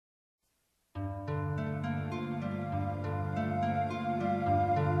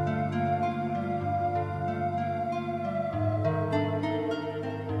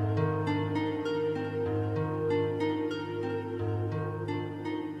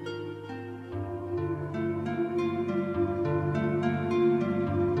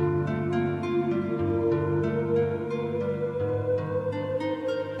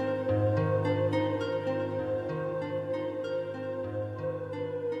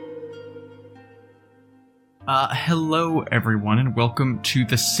Hello everyone, and welcome to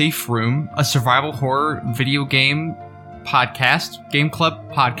The Safe Room, a survival horror video game podcast, game club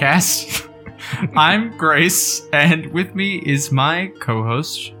podcast. I'm Grace, and with me is my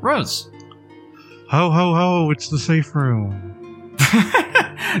co-host, Rose. Ho ho ho, it's The Safe Room.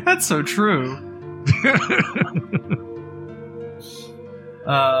 That's so true.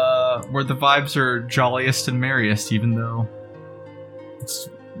 Where the vibes are jolliest and merriest, even though it's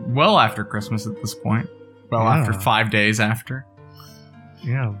well after Christmas at this point. Well, yeah. After 5 days after.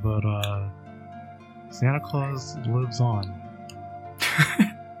 Yeah, but Santa Claus lives on.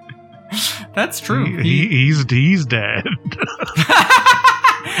 That's true. He's dead.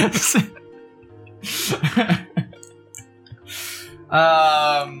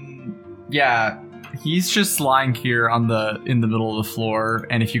 Yeah, he's just lying here in the middle of the floor,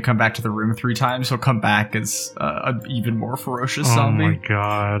 and if you come back to the room 3 times, he'll come back as an even more ferocious zombie. Oh my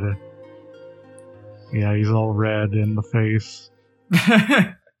god. Yeah, he's all red in the face.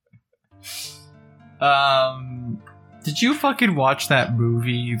 Did you fucking watch that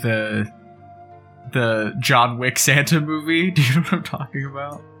movie, the John Wick Santa movie? Do you know what I'm talking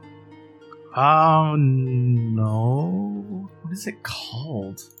about? No. What is it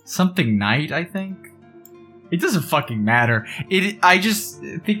called? Something Night, I think. It doesn't fucking matter. I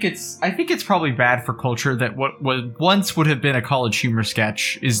think it's probably bad for culture that what once would have been a college humor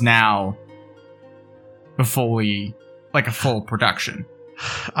sketch is now a full production.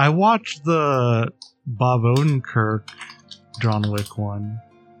 I watched the Bob Odenkirk John Wick one.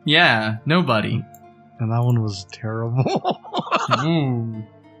 Yeah, nobody. And that one was terrible. Ooh.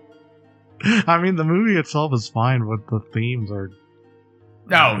 I mean, the movie itself is fine, but the themes are...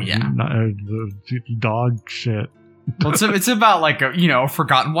 Oh, yeah. Dog shit. Well, it's about, like, a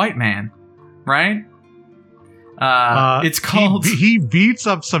forgotten white man, right? It's called... He beats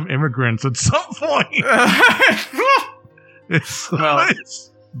up some immigrants at some point. It's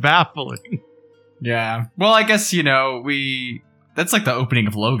baffling. Yeah. Well, I guess, that's like the opening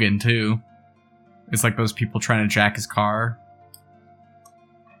of Logan, too. It's like those people trying to jack his car.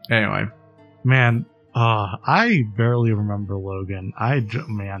 Anyway. Man, I barely remember Logan. Am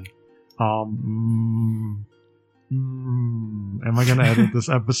I gonna edit this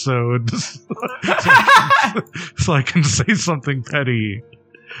episode so I can say something petty?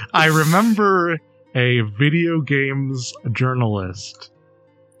 I remember a video games journalist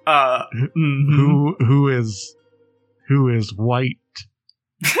who is white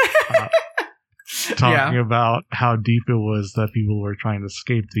talking about how deep it was that people were trying to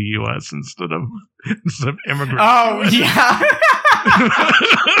escape the U.S. instead of immigrants. Oh yeah.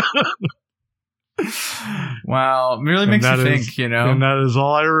 Wow, it really makes you think, And that is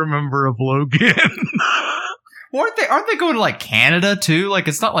all I remember of Logan. Well, aren't they going to, like, Canada, too? Like,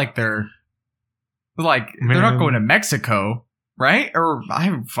 it's not like they're not going to Mexico, right? Or, I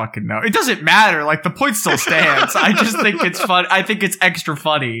don't fucking know. It doesn't matter. Like, the point still stands. I just think it's fun. I think it's extra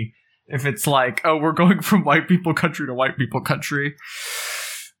funny if it's like, oh, we're going from white people country to white people country.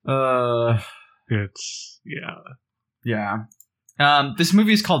 Yeah. This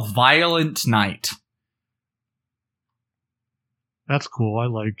movie is called Violent Night. That's cool. I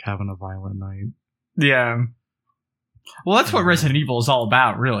like having a violent night. Yeah. Well, that's what Resident Evil is all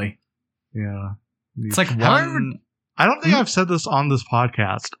about, really. Yeah. It's like I don't think I've said this on this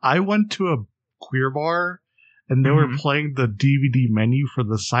podcast. I went to a queer bar, and they were playing the DVD menu for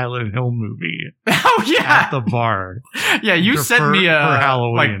the Silent Hill movie. Oh, yeah! At the bar. Yeah, you sent me for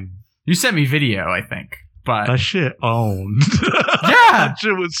Halloween. You sent me video, I think. But that shit owned. Yeah! That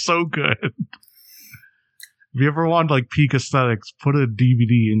shit was so good. If you ever want peak aesthetics, put a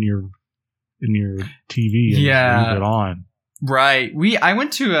DVD in your TV and leave it on. Right. I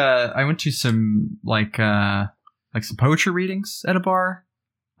went to some some poetry readings at a bar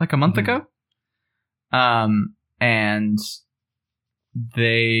like a month ago. And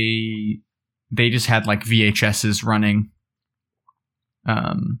they just had VHSs running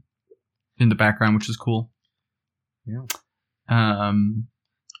in the background, which is cool. Yeah. I'm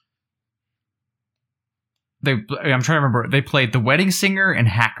trying to remember. They played The Wedding Singer and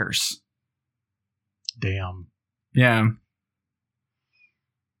Hackers. Damn. Yeah.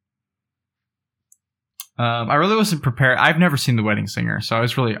 I really wasn't prepared. I've never seen The Wedding Singer, so I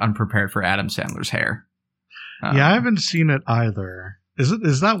was really unprepared for Adam Sandler's hair. Yeah, I haven't seen it either.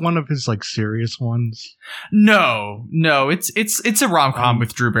 Is that one of his serious ones? No, it's a rom-com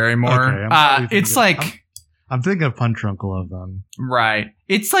with Drew Barrymore. Okay, I'm thinking of Punch Drunk Love then. Right.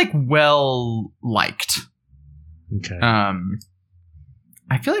 It's well liked. Okay. I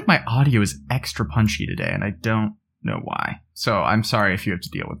feel like my audio is extra punchy today, and I don't know why. So I'm sorry if you have to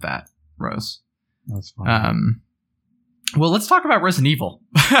deal with that, Rose. That's fine. Well, let's talk about Resident Evil.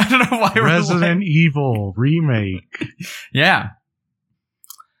 I don't know why Resident Evil remake. Yeah.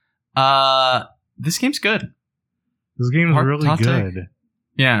 This game's good. This game is really good.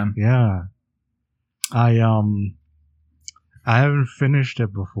 Yeah. Yeah. I haven't finished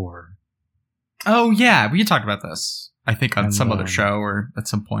it before. Oh yeah, we talked about this. I think on some other show or at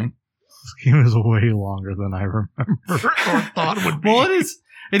some point. This game is way longer than I remember or thought it would be. Well,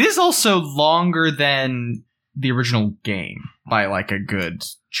 it is also longer than the original game by like a good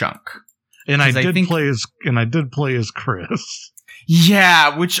chunk. And I did play as Chris.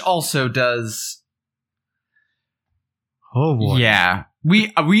 Yeah, which also does. Oh boy. Yeah.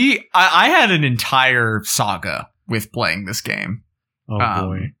 I had an entire saga with playing this game. Oh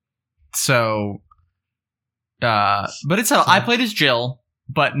boy. So but I played as Jill,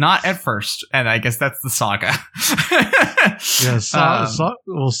 but not at first, and I guess that's the saga. Yeah,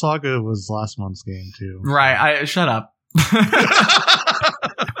 Saga was last month's game too. Right, shut up.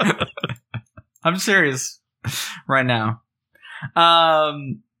 I'm serious right now.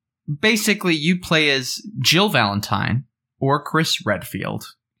 Basically, you play as Jill Valentine or Chris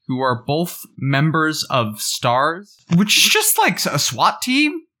Redfield, who are both members of STARS, which is just like a SWAT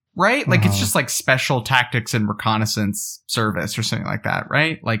team, right? Like, it's just like Special Tactics and Reconnaissance Service or something like that,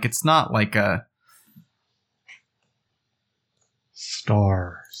 right? Like, it's not like a...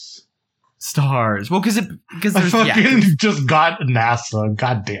 STARS. Well, because there's... just got NASA.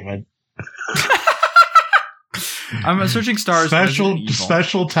 God damn it. I'm searching STARS.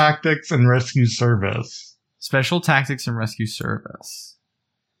 Special Tactics and Rescue Service. Special Tactics and Rescue Service.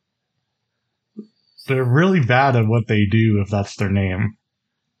 They're really bad at what they do if that's their name.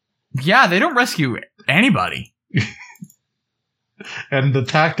 Yeah, they don't rescue anybody. And the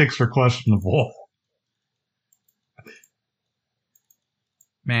tactics are questionable.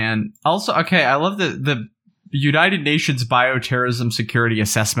 Man. Also, okay, I love the United Nations Bioterrorism Security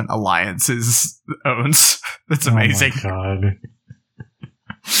Assessment Alliance owns. That's amazing. Oh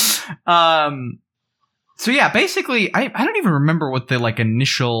my God. So yeah, basically, I don't even remember what the like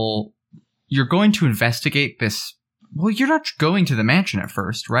initial. You're going to investigate this. Well, you're not going to the mansion at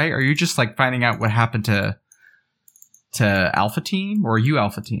first, right? Are you just like finding out what happened to Alpha Team, or are you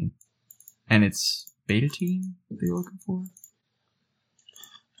Alpha Team? And it's Beta Team that you're looking for?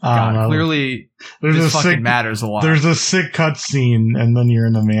 God, clearly, this fucking matters a lot. There's a sick cutscene, and then you're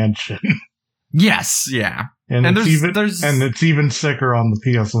in a mansion. Yes, yeah. And it's even sicker on the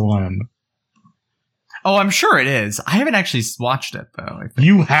PS1. Oh, I'm sure it is. I haven't actually watched it, though.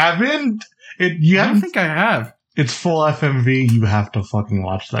 You haven't? I don't think I have. It's full FMV. You have to fucking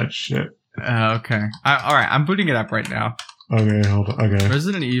watch that shit. Okay. Alright, I'm booting it up right now. Okay, hold on. Okay.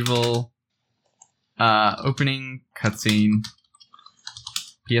 Resident Evil opening cutscene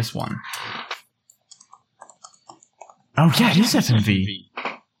PS1. Oh, yeah, it is FMV.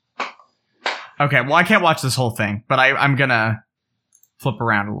 Okay, well, I can't watch this whole thing, but I'm gonna flip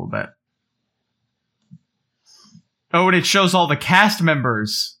around a little bit. Oh, and it shows all the cast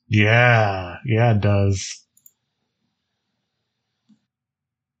members. Yeah, it does.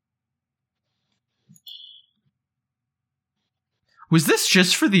 Was this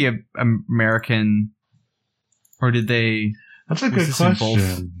just for the American, or did they? That's a good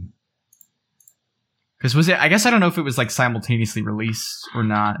question. Because was it? I guess I don't know if it was like simultaneously released or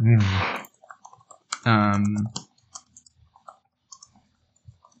not. I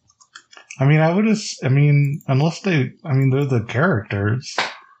mean, unless they're the characters.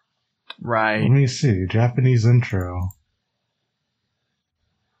 Right. Let me see. Japanese intro.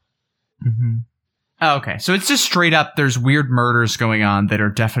 Mm-hmm. Oh, okay. So it's just straight up, there's weird murders going on that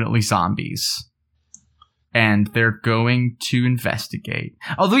are definitely zombies. And they're going to investigate.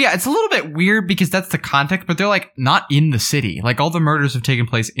 Although, yeah, it's a little bit weird because that's the context, but they're like not in the city. Like all the murders have taken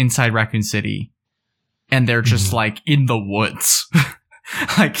place inside Raccoon City. And they're just like in the woods.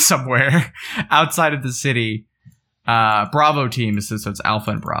 Like somewhere outside of the city. Bravo team is this, so it's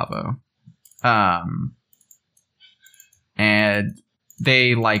Alpha and Bravo. And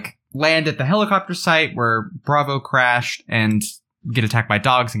they like land at the helicopter site where Bravo crashed and get attacked by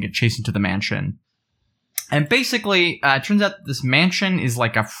dogs and get chased into the mansion. And basically, it turns out that this mansion is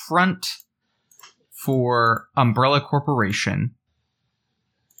like a front for Umbrella Corporation,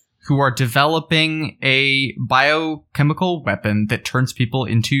 who are developing a biochemical weapon that turns people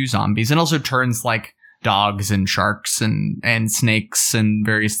into zombies and also turns like dogs and sharks and snakes and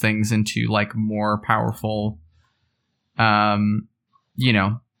various things into like more powerful,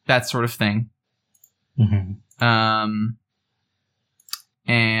 that sort of thing. Mm-hmm.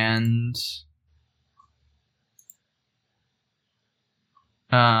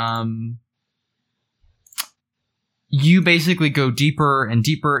 you basically go deeper and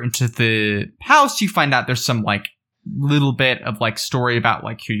deeper into the house. You find out there's some like little bit of like story about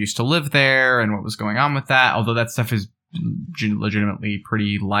like who used to live there and what was going on with that. Although that stuff is legitimately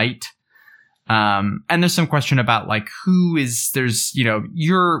pretty light. And there's some question about like if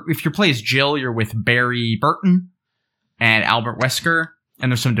your play is Jill, you're with Barry Burton and Albert Wesker.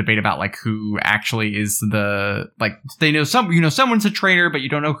 And there's some debate about like who actually is they know someone's a traitor, but you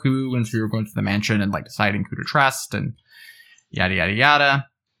don't know who. And so you're going to the mansion and like deciding who to trust and yada, yada, yada.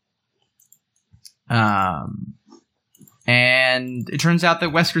 And it turns out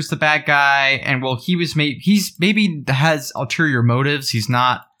that Wesker's the bad guy. And well, he's maybe has ulterior motives. He's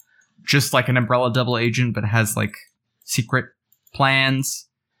not just like an Umbrella double agent, but has like secret plans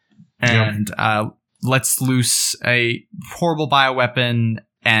and, lets loose a horrible bioweapon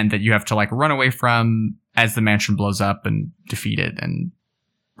and that you have to like run away from as the mansion blows up and defeat it and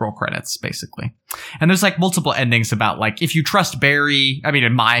roll credits basically. And there's like multiple endings about like, if you trust Barry, I mean,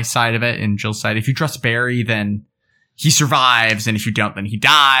 in my side of it, in Jill's side, if you trust Barry, then he survives. And if you don't, then he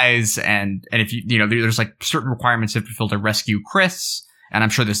dies. And if there's like certain requirements you have to fulfill to rescue Chris. And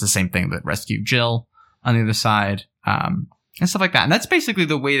I'm sure there's the same thing that rescue Jill on the other side. And stuff like that. And that's basically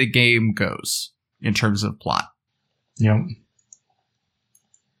the way the game goes in terms of plot. Yep.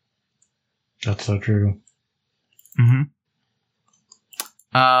 That's so true. Mm-hmm.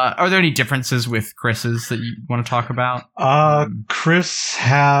 Are there any differences with Chris's that you want to talk about? Chris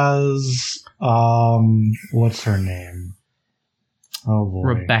has, what's her name? Oh boy.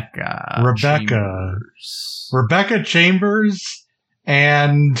 Rebecca Chambers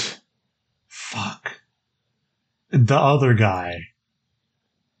and the other guy.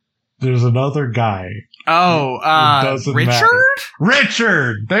 There's another guy. Oh, Richard? Matter.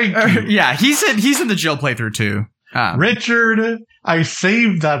 Richard! Thank you. Yeah, he's in the Jill playthrough too. Richard, I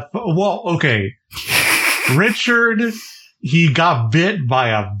saved that. Well, okay. Richard, he got bit by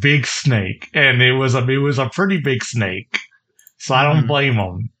a big snake, and it was a pretty big snake. So I don't blame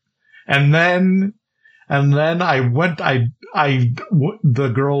him. And then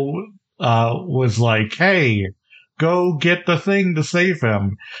the girl was like, "Hey, go get the thing to save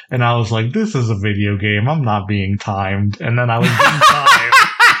him." And I was like, this is a video game. I'm not being timed. And then I was being timed.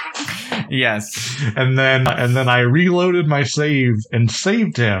 Yes. And then I reloaded my save and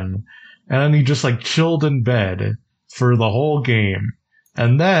saved him. And then he just like chilled in bed for the whole game.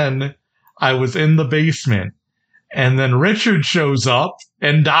 And then I was in the basement. And then Richard shows up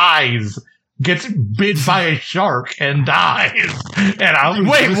and dies. Gets bit by a shark and dies. And I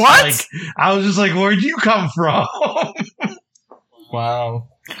was I was just like, where'd you come from? Wow.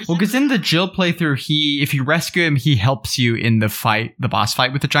 Well, because in the Jill playthrough, if you rescue him, he helps you in the boss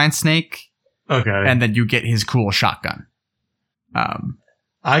fight with the giant snake. Okay. And then you get his cool shotgun.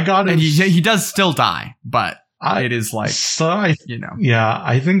 I got it. And he does still die, but it is like, Yeah,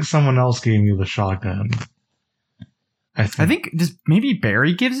 I think someone else gave me the shotgun. I think maybe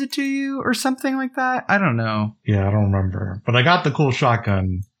Barry gives it to you or something like that. I don't know. Yeah, I don't remember. But I got the cool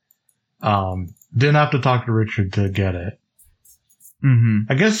shotgun. Didn't have to talk to Richard to get it.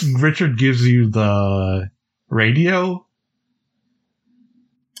 Mm-hmm. I guess Richard gives you the radio.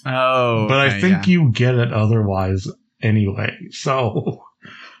 Oh. But I think you get it otherwise anyway. So,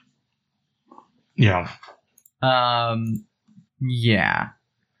 yeah. Yeah.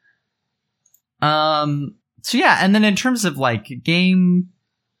 So yeah, and then in terms of like game,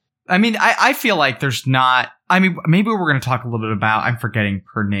 I mean, I feel like there's not, I mean, maybe we're going to talk a little bit about, I'm forgetting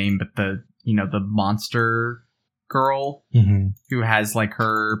her name, but the monster girl who has like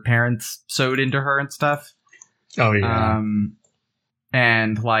her parents sewed into her and stuff. Oh yeah.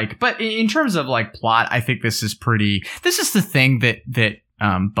 And like, but in terms of like plot, I think this is the thing that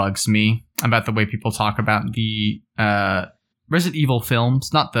bugs me about the way people talk about the, Resident Evil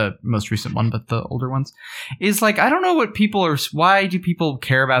films, not the most recent one, but the older ones, is like, I don't know why do people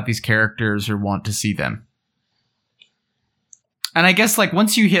care about these characters or want to see them? And I guess like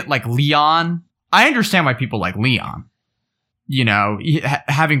once you hit like Leon, I understand why people like Leon,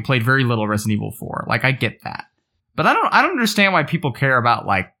 having played very little Resident Evil 4, like I get that. But I don't understand why people care about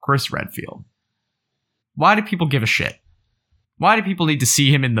like Chris Redfield. Why do people give a shit? Why do people need to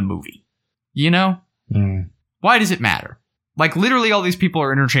see him in the movie? Why does it matter? Like, literally all these people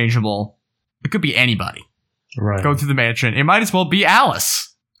are interchangeable. It could be anybody. Right. Go to the mansion. It might as well be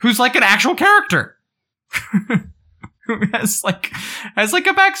Alice, who's like an actual character. Who has like a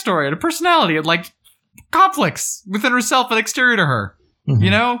backstory and a personality and like conflicts within herself and exterior to her. I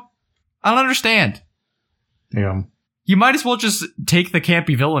don't understand. Yeah. You might as well just take the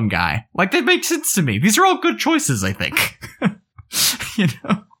campy villain guy. Like, that makes sense to me. These are all good choices, I think.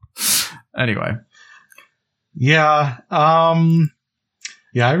 Anyway. Yeah.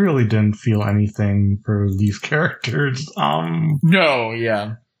 Yeah, I really didn't feel anything for these characters. No,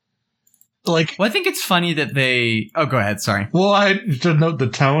 yeah. Like, well, I think it's funny that they... Oh, go ahead, sorry. Well, I should note the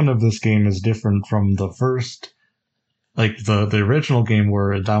tone of this game is different from the first, like, the original game,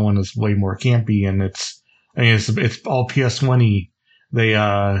 where that one is way more campy, and it's all PS1-y. They,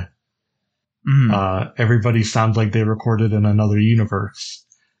 everybody sounds like they recorded in another universe.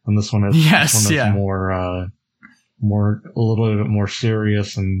 And this one is, more, a little bit more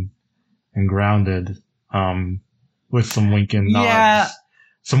serious and grounded, with some winking nods. Yeah.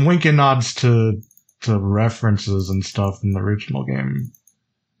 Some winking nods to references and stuff in the original game.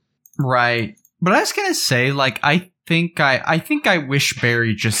 Right. But I was gonna say, like, I think I wish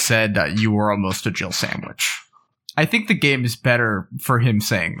Barry just said that you were almost a Jill sandwich. I think the game is better for him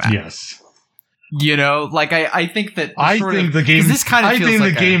saying that. Yes. You know, like I think that the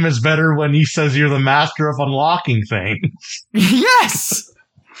game is better when he says you're the master of unlocking things. Yes.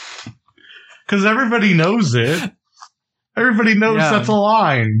 Because everybody knows it. Everybody knows that's a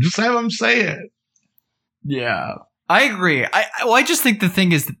line. Just have him say it. Yeah. I agree. I just think the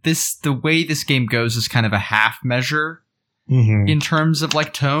thing is that the way this game goes is kind of a half measure in terms of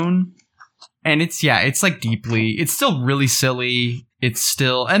like tone. And it's like deeply, it's still really silly. It's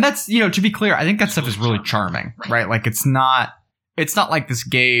still, and that's, you know, to be clear, I think that stuff is really charming, right? Like it's not like this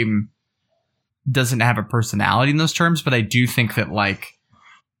game doesn't have a personality in those terms, but I do think that like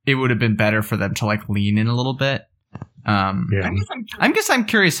it would have been better for them to like lean in a little bit. I'm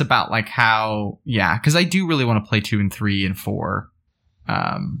curious about like how, because I do really want to play 2 and 3 and 4,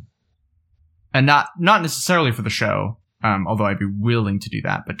 and not necessarily for the show, although I'd be willing to do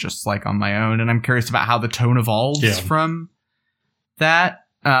that, but just like on my own. And I'm curious about how the tone evolves from that.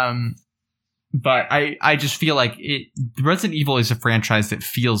 But I just feel like Resident Evil is a franchise that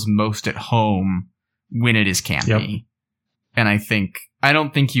feels most at home when it is campy, and I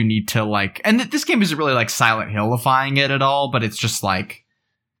don't think you need to like, and this game isn't really like Silent Hill-ifying it at all, but it's just like,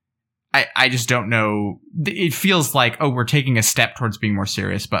 I just don't know. It feels like, oh, we're taking a step towards being more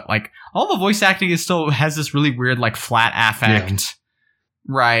serious, but like all the voice acting still has this really weird like flat affect,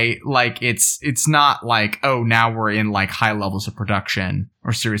 right? Like it's not like, oh, now we're in like high levels of production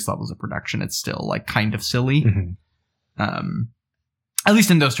or serious levels of production. It's still like kind of silly. At least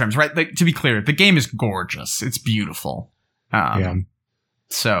in those terms, right? Like, to be clear, the game is gorgeous. It's beautiful.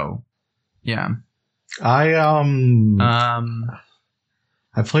 So, yeah.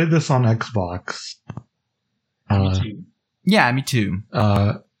 I played this on Xbox. Me too. Yeah, me too.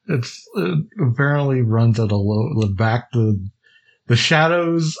 It apparently runs at a low. The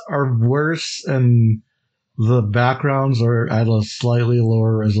shadows are worse, and the backgrounds are at a slightly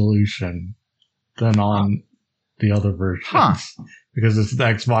lower resolution than on the other versions, because it's the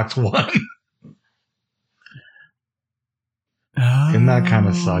Xbox One. And that kind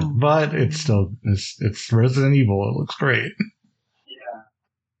of sucked, but it's Resident Evil. It looks great.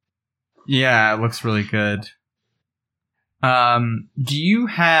 Yeah, it looks really good. Do you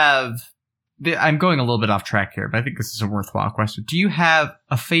have... I'm going a little bit off track here, but I think this is a worthwhile question. Do you have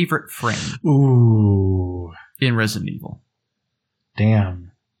a favorite frame? Ooh. In Resident Evil?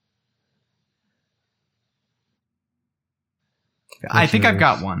 Damn. I think I've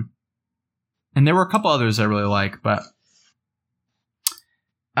got one. And there were a couple others I really like, but...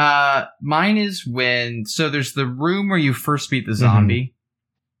 mine is so there's the room where you first meet the zombie,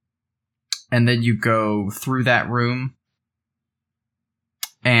 and then you go through that room,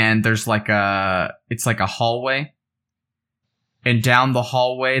 and there's like it's like a hallway, and down the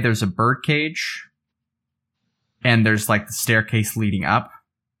hallway there's a bird cage, and there's like the staircase leading up,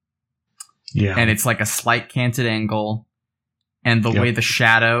 and it's like a slight canted angle, and the way the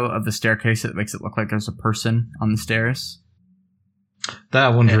shadow of the staircase, it makes it look like there's a person on the stairs.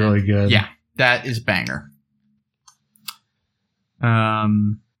 That one's really good. Yeah, that is banger.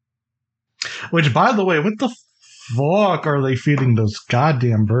 Which, by the way, what the fuck are they feeding those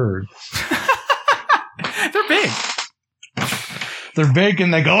goddamn birds? They're big. They're big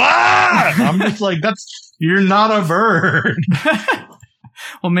and they go, ah! I'm just like, you're not a bird.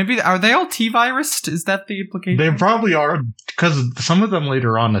 Well, maybe, are they all T-virused? Is that the implication? They probably are, because some of them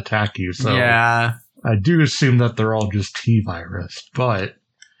later on attack you, so. Yeah. I do assume that they're all just T-virus, but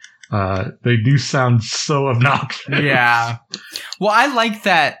they do sound so obnoxious. Yeah. Well, I like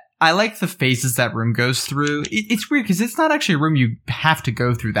that. I like the phases that room goes through. It's weird because it's not actually a room you have to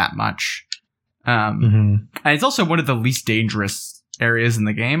go through that much. And it's also one of the least dangerous areas in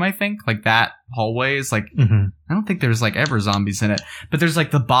the game, I think. Like that hallway is like, I don't think there's like ever zombies in it, but there's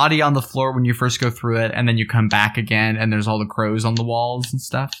like the body on the floor when you first go through it, and then you come back again and there's all the crows on the walls and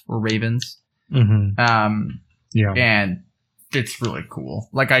stuff, or ravens. Yeah. And it's really cool.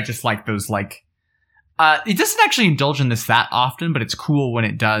 Like, I just like those, like, it doesn't actually indulge in this that often, but it's cool when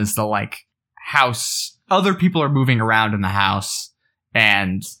it does. The, like, house, other people are moving around in the house,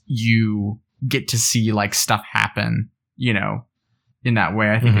 and you get to see, like, stuff happen, you know, in that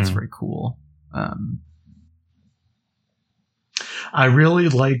way. I think it's very cool. I really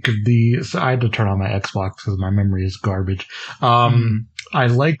like so I had to turn on my Xbox because my memory is garbage. I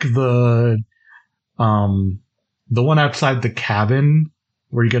like the one outside the cabin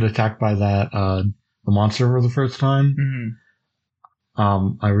where you get attacked by the monster for the first time.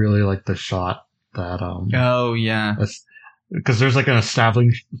 I really like the shot that oh yeah, because there's like an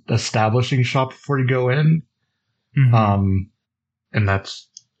establishing shot before you go in. And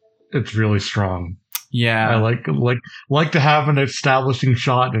it's really strong. Yeah, I like to have an establishing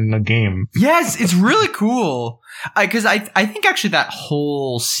shot in a game. Yes, it's really cool. Because I think actually that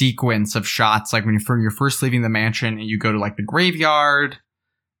whole sequence of shots, like when you're first leaving the mansion and you go to like the graveyard,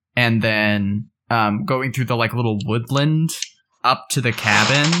 and then going through the like little woodland up to the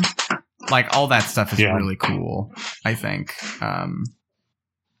cabin, like all that stuff is really cool. I think.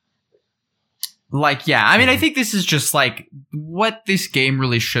 Like, yeah, I mean, I think this is just like what this game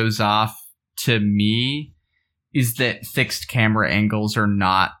really shows off to me is that fixed camera angles are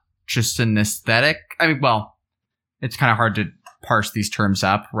not just an aesthetic. I mean, well, it's kind of hard to parse these terms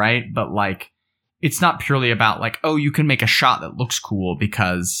up, right? But like, it's not purely about like, oh, you can make a shot that looks cool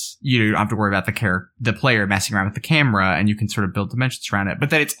because you don't have to worry about the player messing around with the camera, and you can sort of build dimensions around it. But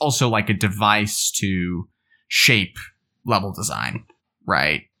then it's also like a device to shape level design,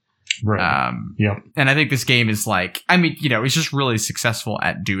 right? Right. Yep. And I think this game is like, I mean, you know, it's just really successful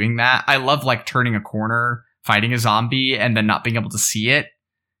at doing that. I love like turning a corner, fighting a zombie, and then not being able to see it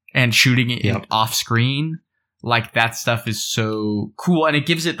and shooting it off screen. Like, that stuff is so cool. And it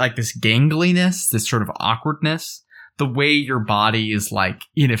gives it like this gangliness, this sort of awkwardness. The way your body is like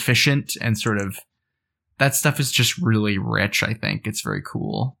inefficient and sort of, that stuff is just really rich. I think it's very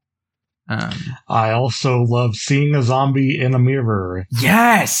cool. I also love seeing a zombie in a mirror.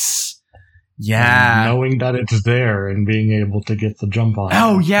 Yes! Yeah. And knowing that it's there and being able to get the jump on.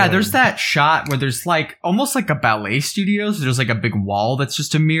 Oh, yeah. There's that shot where there's like almost like a ballet studio. So there's like a big wall that's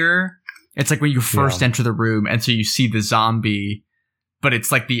just a mirror. It's like when you first enter the room, and so you see the zombie, but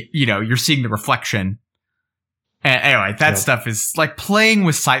it's like you're seeing the reflection. And anyway, that stuff is like playing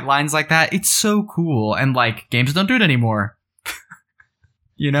with sightlines like that. It's so cool. And like, games don't do it anymore.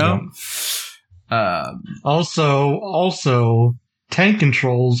 You know? Also, tank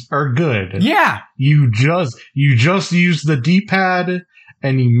controls are good. Yeah. You just use the D-pad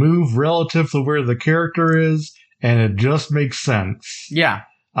and you move relative to where the character is, and it just makes sense. Yeah.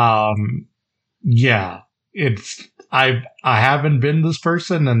 Yeah. I haven't been this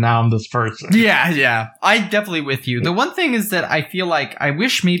person, and now I'm this person. Yeah. I definitely with you. The one thing is that I feel like I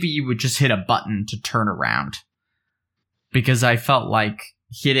wish maybe you would just hit a button to turn around, because I felt like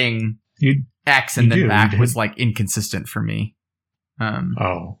hitting X and then back was like inconsistent for me.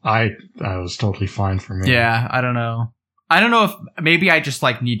 I was totally fine for me. Yeah, I don't know if maybe I just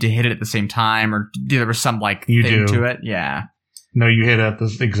like need to hit it at the same time, or there was some like thing to it. Yeah. No, you hit it at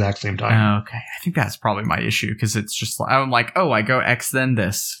the exact same time. Okay, I think that's probably my issue, because it's just like, I'm like, oh, I go X then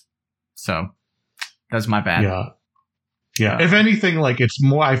this, so that's my bad. Yeah. If anything, like I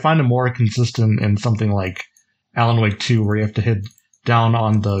find it more consistent in something like Alan Wake 2, where you have to hit down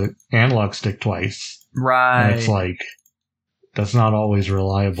on the analog stick twice. Right. And it's like, that's not always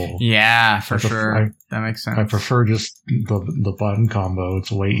reliable. Yeah, for sure. That makes sense. I prefer just the button combo.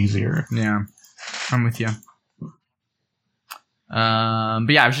 It's way easier. Yeah, I'm with you. But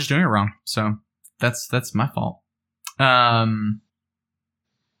yeah, I was just doing it wrong. So that's my fault.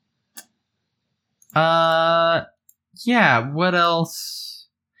 Yeah, what else?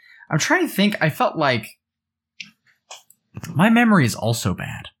 I'm trying to think. I felt like my memory is also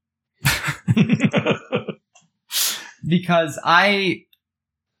bad. Because I'm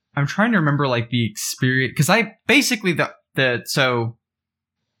trying to remember like the experience, because I basically so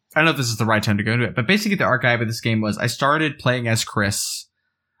I don't know if this is the right time to go into it, but basically the archive of this game was I started playing as Chris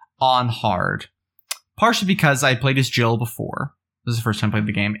on hard, partially because I played as Jill before. This is the first time I played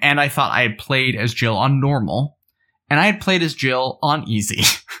the game, and I thought I had played as Jill on normal, and I had played as Jill on easy.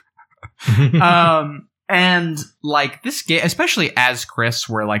 And like this game, especially as Chris,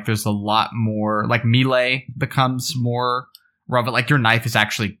 where like there's a lot more, like melee becomes more relevant. Like your knife is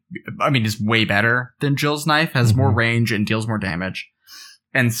actually, is way better than Jill's knife, has more range and deals more damage.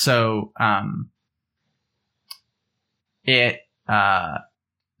 And so,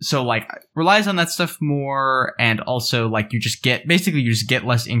 so like relies on that stuff more. And also like you just get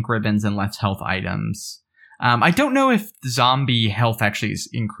less ink ribbons and less health items. I don't know if zombie health actually is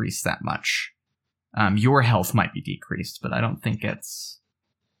increased that much. Your health might be decreased, but I don't think it's...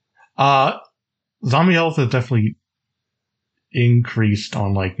 Zombie health is definitely increased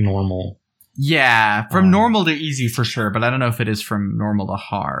on, like, normal. Yeah, from normal to easy for sure, but I don't know if it is from normal to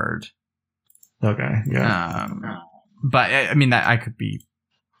hard. Okay, yeah. But, I mean, that I could be...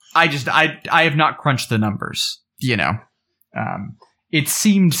 I have not crunched the numbers, you know. It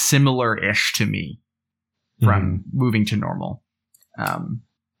seemed similar-ish to me from moving to normal.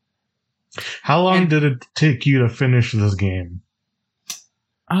 How long did it take you to finish this game?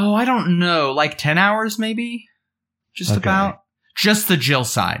 Oh, I don't know. Like 10 hours, maybe? Just about. Just the Jill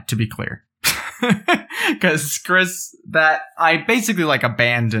side, to be clear. Because Chris, I basically like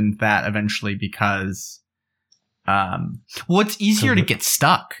abandoned that eventually because, it's easier to get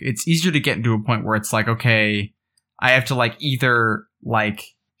stuck. It's easier to get into a point where it's like, okay, I have to like either like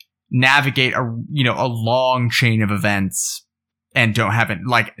navigate a long chain of events and don't have it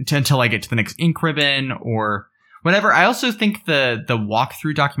like until I get to the next ink ribbon or whatever. I also think the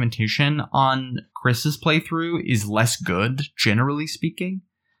walkthrough documentation on Chris's playthrough is less good, generally speaking,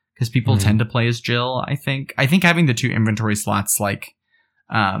 because people tend to play as Jill. I think having the 2 inventory slots, like,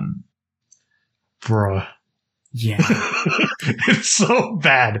 bruh, yeah, it's so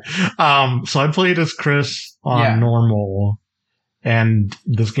bad. So I played as Chris on normal, and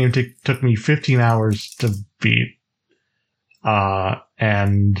this game took me 15 hours to beat.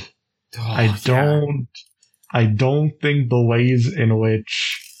 And I don't think the ways in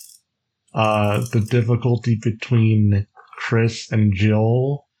which the difficulty between Chris and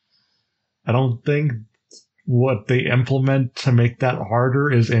Jill, I don't think what they implement to make that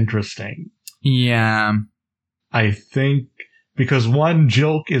harder is interesting. Yeah. I think because one,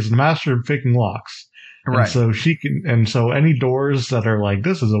 Jill is the master of picking locks. Right. And so any doors that are like,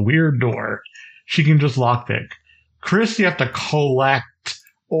 this is a weird door, she can just lockpick. Chris, you have to collect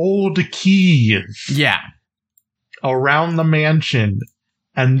old keys. Yeah. Around the mansion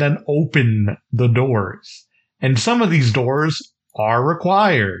and then open the doors. And some of these doors are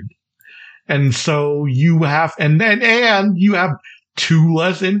required. And so you have, and you have 2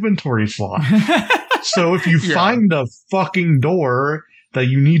 less inventory slots. So if you find a fucking door that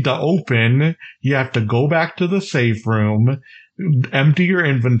you need to open, you have to go back to the safe room, empty your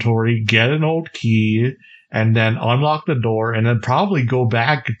inventory, get an old key, and then unlock the door, and then probably go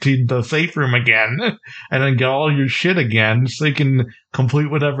back to the safe room again, and then get all your shit again so you can complete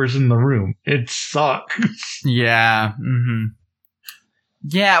whatever's in the room. It sucks. Yeah. Mm-hmm.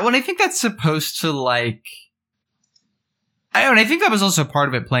 Yeah, well, I think that's supposed to, like... I think that was also part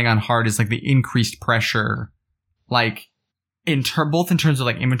of it playing on hard is, like, the increased pressure, like, both in terms of,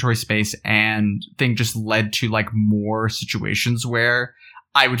 like, inventory space and thing just led to, like, more situations where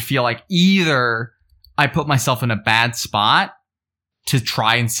I would feel like either I put myself in a bad spot to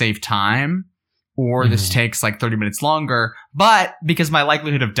try and save time, or this takes like 30 minutes longer, but because my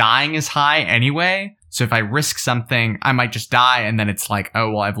likelihood of dying is high anyway, so if I risk something, I might just die, and then it's like,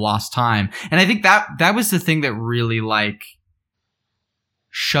 oh, well, I've lost time. And I think that was the thing that really, like,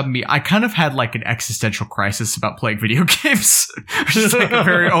 shoved me. I kind of had, like, an existential crisis about playing video games, which is, like, a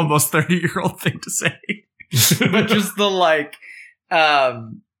very almost 30-year-old thing to say. But just the, like,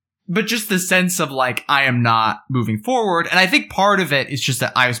 but just the sense of, like, I am not moving forward. And I think part of it is just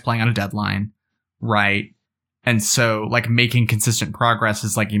that I was playing on a deadline, right? And so, like, making consistent progress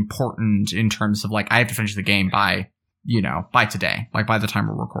is, like, important in terms of, like, I have to finish the game by today, like, by the time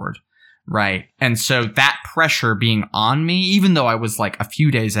we record, right? And so that pressure being on me, even though I was, like, a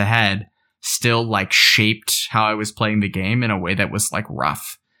few days ahead, still, like, shaped how I was playing the game in a way that was, like,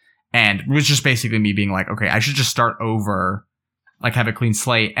 rough. And it was just basically me being like, okay, I should just start over, like, have a clean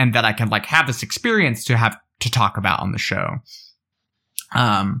slate, and that I can, like, have this experience to have to talk about on the show.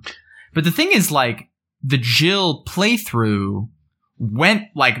 But the thing is, like, the Jill playthrough went,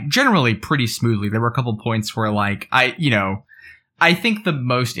 like, generally pretty smoothly. There were a couple points where, like, I think the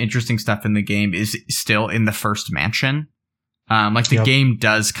most interesting stuff in the game is still in the first mansion. Like, the game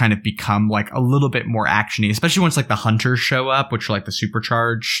does kind of become, like, a little bit more actiony, especially once, like, the hunters show up, which are, like, the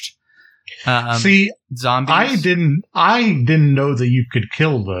supercharged zombies. I didn't know that you could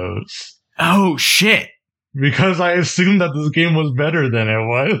kill those. Oh, shit. Because I assumed that this game was better than it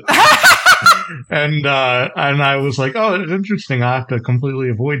was. And I was like, oh, it's interesting. I have to completely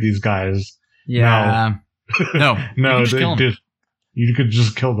avoid these guys. Yeah. No. You could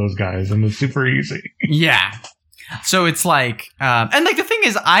just kill those guys, and it's super easy. Yeah. So it's like, and like the thing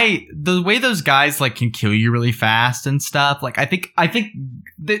is, the way those guys like can kill you really fast and stuff. Like I think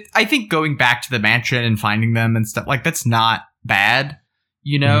going back to the mansion and finding them and stuff like that's not bad,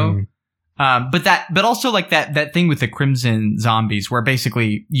 you know. But also like that thing with the crimson zombies where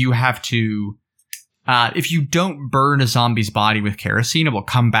basically you have to, if you don't burn a zombie's body with kerosene, it will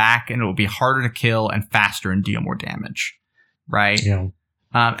come back and it will be harder to kill and faster and deal more damage. Right. Yeah.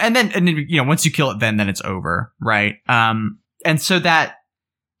 And then, once you kill it, then it's over. Right. And so that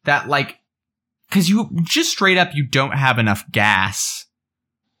like, cause you just straight up, you don't have enough gas.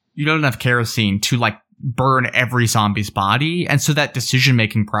 You don't have enough kerosene to like burn every zombie's body. And so that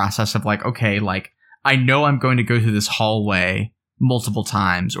decision-making process of like, okay, like I know I'm going to go through this hallway multiple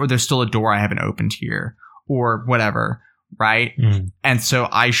times, or there's still a door I haven't opened here, or whatever, right? And so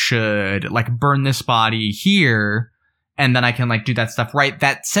I should like burn this body here, and then I can like do that stuff, right?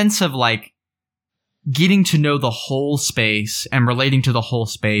 That sense of like getting to know the whole space and relating to the whole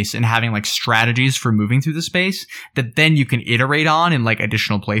space and having like strategies for moving through the space that then you can iterate on in like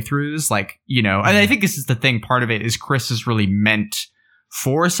additional playthroughs, like, and I think this is the thing. Part of it is Chris is really meant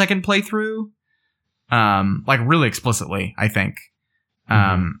for a second playthrough, like really explicitly, I think.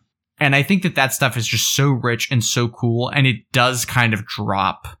 And I think that stuff is just so rich and so cool, and it does kind of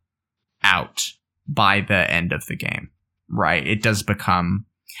drop out by the end of the game, right? It does become,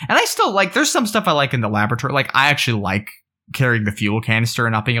 and I still like, there's some stuff I like in the laboratory. Like I actually like carrying the fuel canister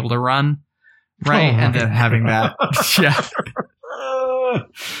and not being able to run, right? And then having that,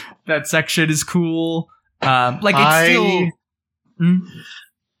 that section is cool. Like it's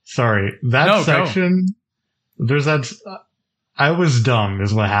Sorry, that section. Go. There's that. I was dumb,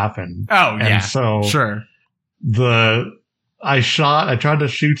 is what happened. Oh yeah, and so sure. I tried to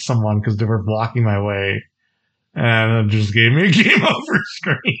shoot someone because they were blocking my way, and it just gave me a game over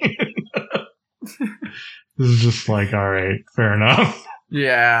screen. This is just like, all right, fair enough.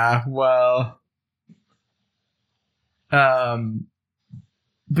 Yeah, well, but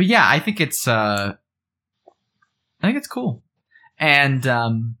yeah, I think it's cool, and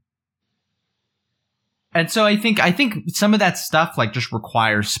so I think some of that stuff like just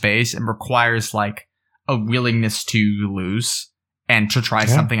requires space and requires like a willingness to lose and to try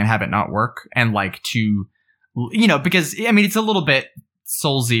something and have it not work, and like to, because I mean it's a little bit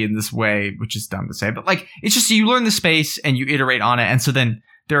Soulsy in this way, which is dumb to say, but like it's just you learn the space and you iterate on it, and so then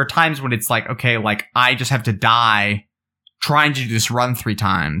there are times when it's like, okay, like I just have to die trying to do this run 3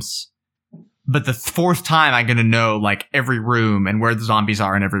 times. But the 4th time, I'm going to know, like, every room and where the zombies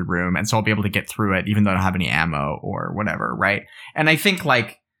are in every room. And so I'll be able to get through it, even though I don't have any ammo or whatever, right? And I think,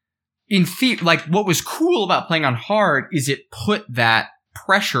 like, like, what was cool about playing on hard is it put that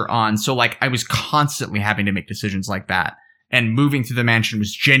pressure on. So, like, I was constantly having to make decisions like that. And moving through the mansion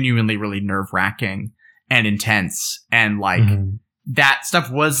was genuinely really nerve-wracking and intense. And, like, that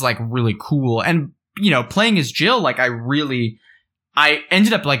stuff was, like, really cool. And, playing as Jill, like, I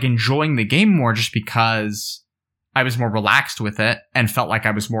ended up like enjoying the game more just because I was more relaxed with it and felt like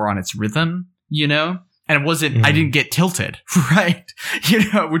I was more on its rhythm, and it wasn't, I didn't get tilted, right?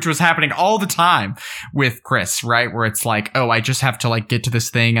 Which was happening all the time with Chris, right? Where it's like, oh, I just have to like get to this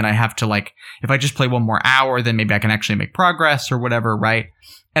thing, and I have to like, if I just play one more hour, then maybe I can actually make progress or whatever, right?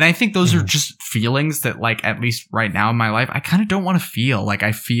 And I think those are just feelings that like, at least right now in my life, I kind of don't want to feel. Like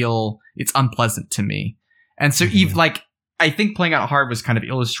I feel it's unpleasant to me. And so even like, I think playing out hard was kind of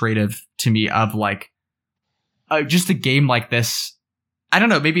illustrative to me of like just a game like this. I don't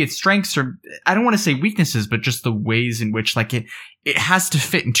know, maybe it's strengths, or I don't want to say weaknesses, but just the ways in which like it has to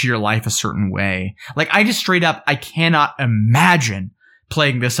fit into your life a certain way. Like I just straight up, I cannot imagine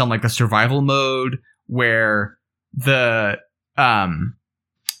playing this on like a survival mode where the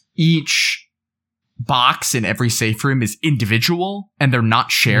each box in every safe room is individual and they're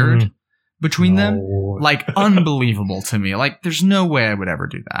not shared between them. Like unbelievable to me. Like there's no way I would ever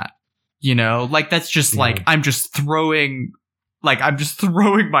do that. Like that's just like I'm just throwing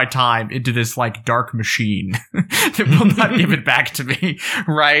my time into this like dark machine that will not give it back to me,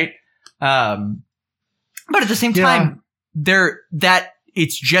 right? But at the same time, that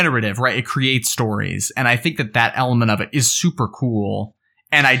it's generative, right? It creates stories, and I think that element of it is super cool.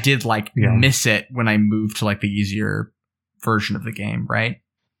 And I did like miss it when I moved to like the easier version of the game, right?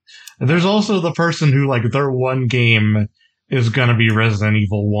 And there's also the person who like their one game is gonna be Resident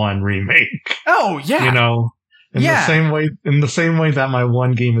Evil 1 remake. Oh yeah, in the same way that my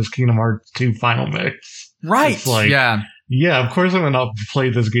one game is Kingdom Hearts 2 Final Mix. Right. It's like, of course I'm gonna play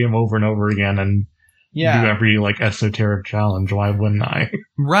this game over and over again and do every like esoteric challenge. Why wouldn't I?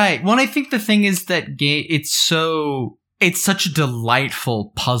 Right. Well, and I think the thing is that it's such a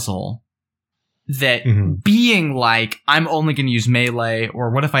delightful puzzle that being like, I'm only going to use melee,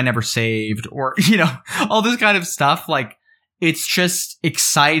 or what if I never saved, or, all this kind of stuff. Like, it's just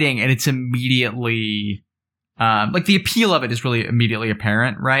exciting, and it's immediately, Like the appeal of it is really immediately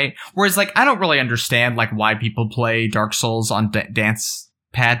apparent, right? Whereas like I don't really understand like why people play Dark Souls on dance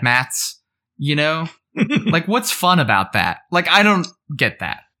pad mats, you know? Like what's fun about that? Like I don't get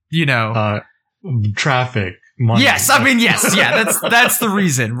that, you know? Traffic, money. Yes, I mean yes, yeah, that's the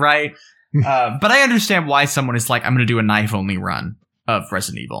reason, right? But I understand why someone is like, I'm going to do a knife only run of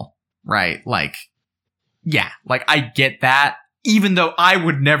Resident Evil, right? Like, yeah, like I get that, even though I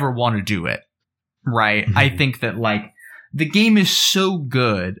would never want to do it, right? Mm-hmm. I think that like the game is so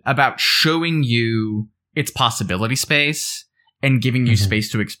good about showing you its possibility space and giving you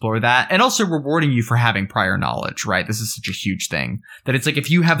space to explore that, and also rewarding you for having prior knowledge, right? This is such a huge thing that it's like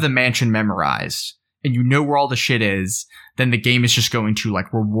if you have the mansion memorized and you know where all the shit is, then the game is just going to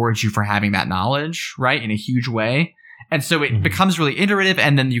like reward you for having that knowledge, right? In a huge way. And so it becomes really iterative,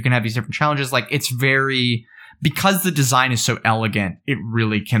 and then you can have these different challenges. Like it's very, because the design is so elegant, it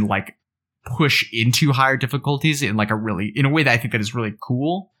really can like push into higher difficulties in like in a way that I think that is really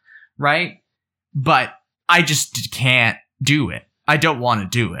cool, right? But I just can't do it. I don't want to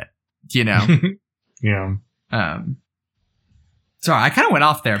do it, you know? Yeah. Sorry, I kind of went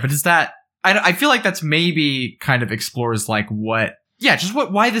off there, but is that, I feel like that's maybe kind of explores like why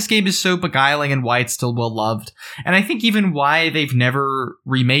this game is so beguiling and why it's still well loved. And I think even why they've never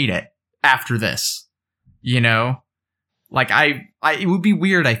remade it after this, you know? Like it would be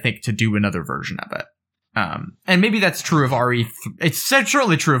weird, I think, to do another version of it. And maybe that's true of RE. It's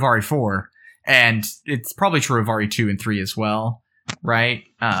certainly true of RE4, and it's probably true of RE2 and 3 as well, right?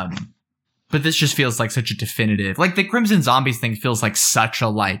 But this just feels like such a definitive, like the Crimson Zombies thing feels like such a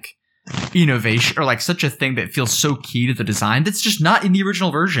like innovation, or like such a thing that feels so key to the design that's just not in the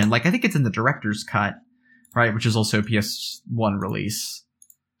original version. Like I think it's in the director's cut, right, which is also a PS1 release.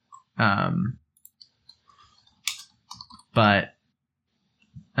 But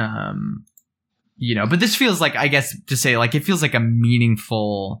you know, but this feels like, I guess to say like, it feels like a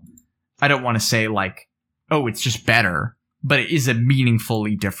meaningful, I don't want to say like, oh, it's just better, but it is a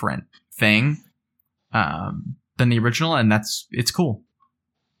meaningfully different thing than the original, and it's cool.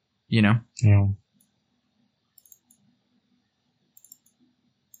 You know? Yeah.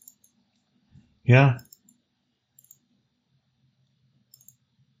 Yeah.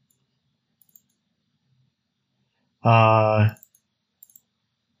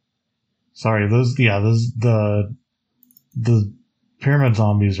 Sorry, the pyramid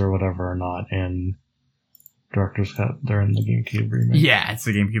zombies or whatever are not in Director's Cut. They're in the GameCube remake. Yeah, it's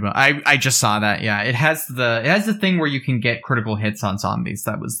the GameCube. I just saw that. Yeah, it has the thing where you can get critical hits on zombies.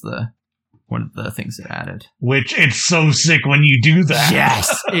 That was one of the things it added. Which, it's so sick when you do that.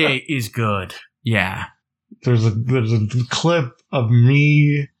 Yes, it is good. Yeah. There's a clip of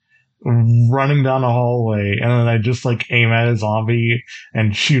me running down a hallway, and then I just like aim at a zombie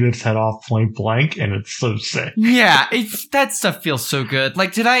and shoot its head off point blank, and it's so sick. Yeah, that stuff feels so good.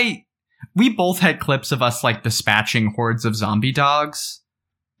 Like, we both had clips of us like dispatching hordes of zombie dogs,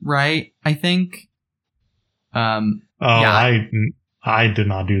 right? I think. Yeah. I did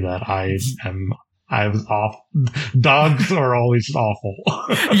not do that. I was off. Dogs are always awful.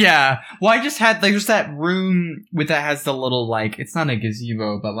 Yeah. Well, there's that room that has the little, like, it's not a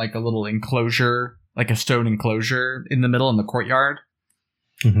gazebo, but like a little enclosure, like a stone enclosure in the middle in the courtyard.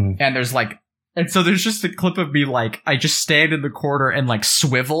 Mm-hmm. And so there's just a clip of me, like, I just stand in the corner and like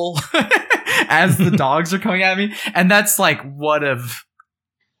swivel as the dogs are coming at me. And that's like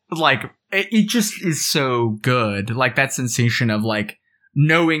it just is so good. Like that sensation of like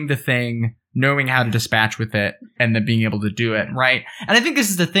knowing the thing, knowing how to dispatch with it, and then being able to do it, right? And I think this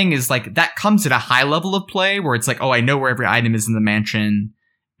is the thing, is like that comes at a high level of play where it's like, oh, I know where every item is in the mansion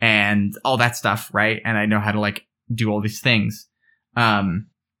and all that stuff, right? And I know how to like do all these things.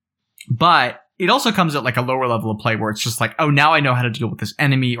 But it also comes at like a lower level of play where it's just like, oh, now I know how to deal with this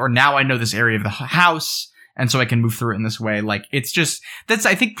enemy, or now I know this area of the house, and so I can move through it in this way. Like, it's just, that's,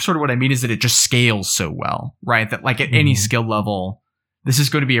 I think sort of what I mean is that it just scales so well, right? That like at any skill level, this is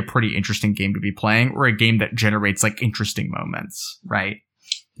going to be a pretty interesting game to be playing, or a game that generates like interesting moments, right?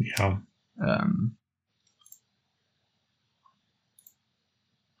 Yeah.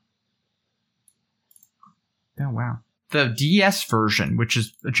 Oh, wow. The DS version, which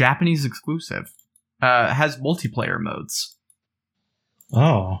is a Japanese exclusive, has multiplayer modes.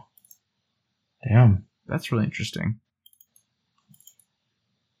 Oh. Damn. That's really interesting.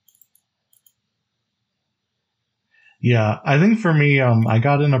 Yeah, I think for me, I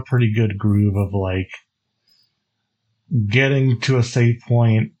got in a pretty good groove of like getting to a save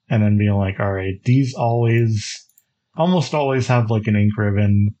point and then being like, all right, these almost always have like an ink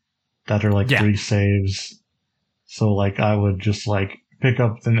ribbon that are like 3 saves. So like I would just like pick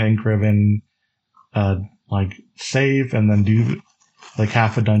up an ink ribbon, like save and then do like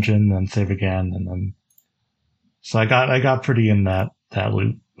half a dungeon, then save again, and then. So I got pretty in that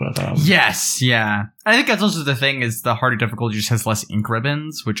loop. But yes, yeah. I think that's also the thing is the harder difficulty just has less ink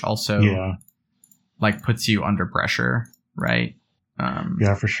ribbons, which also like puts you under pressure, right?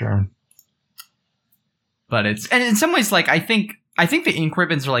 Yeah, for sure. But and in some ways, like I think the ink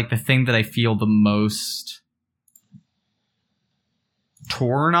ribbons are like the thing that I feel the most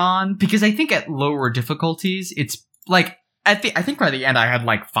torn on, because I think at lower difficulties, it's like I think by the end I had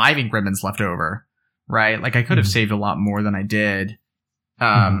like 5 ink ribbons left over, right? Like I could have saved a lot more than I did.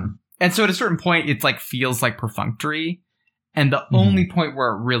 And so at a certain point, it's like feels like perfunctory, and the only point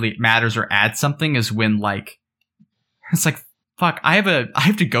where it really matters or adds something is when like it's like fuck, I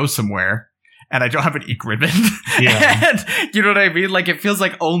have to go somewhere. And I don't have an ink ribbon. Yeah. And you know what I mean? Like, it feels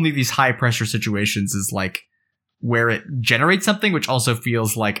like only these high pressure situations is like where it generates something, which also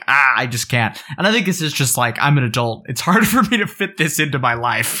feels like, I just can't. And I think this is just like, I'm an adult. It's hard for me to fit this into my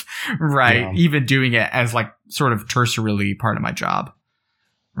life, right? Yeah. Even doing it as like sort of tertiarily part of my job,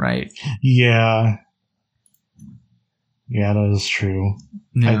 right? Yeah. Yeah, that is true.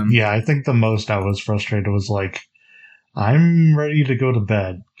 Yeah. I think the most I was frustrated was like, I'm ready to go to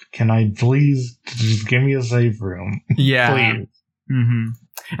bed. Can I please just give me a save room? Yeah. Please. Mm-hmm.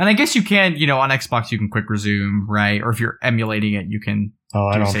 And I guess you can, on Xbox, you can quick resume, right? Or if you're emulating it, you can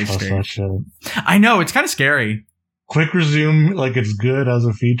I don't trust that shit. I know, it's kind of scary. Quick resume, like, it's good as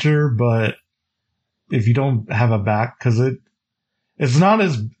a feature, but if you don't have a back, because it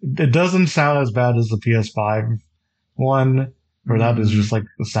doesn't sound as bad as the PS5 one, where that is just like,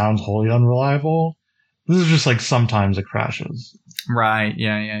 it sounds wholly unreliable. This is just like sometimes it crashes. Right.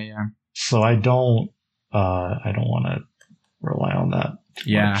 Yeah. So I don't want to rely on that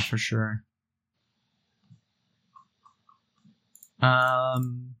too much. For sure.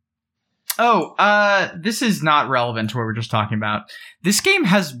 This is not relevant to what we're just talking about. This game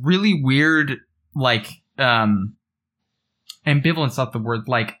has really weird, like, ambivalence, not the word,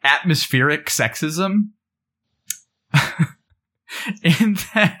 like atmospheric sexism. In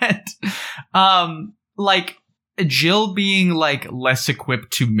that, like Jill being like less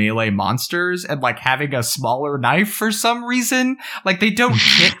equipped to melee monsters and like having a smaller knife for some reason. Like they don't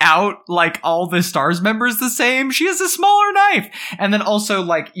hit out like all the STARS members the same. She has a smaller knife. And then also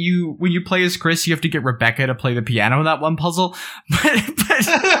like when you play as Chris, you have to get Rebecca to play the piano in that one puzzle.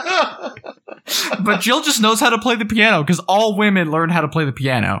 But Jill just knows how to play the piano because all women learn how to play the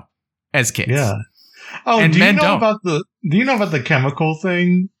piano as kids. Yeah. Oh, and do you know about the chemical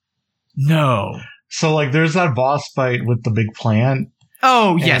thing? No. So, like, there's that boss fight with the big plant.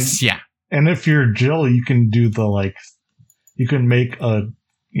 Oh, yes, yeah. And if you're Jill, you can do you can make a,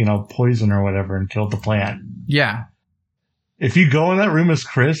 poison or whatever and kill the plant. Yeah. If you go in that room as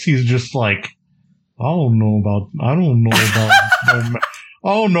Chris, he's just like, I don't know about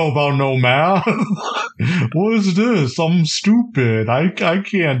no math. What is this? I'm stupid. I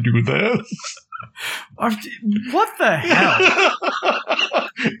can't do this. What the hell?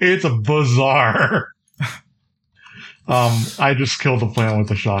 It's bizarre. I just killed the plant with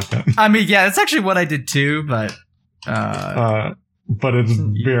a shotgun. I mean, yeah, that's actually what I did too, but it's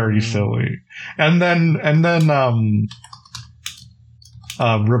very silly. And then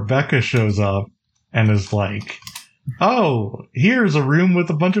Rebecca shows up and is like, "Oh, here's a room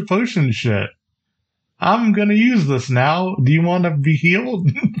with a bunch of potion shit. I'm gonna use this now. Do you want to be healed?"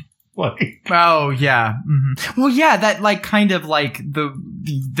 Oh yeah. Mm-hmm. Well, yeah, that like kind of like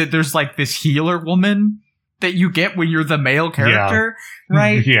there's like this healer woman that you get when you're the male character,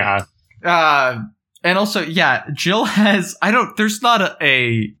 right? Yeah. And also, yeah, Jill has there's not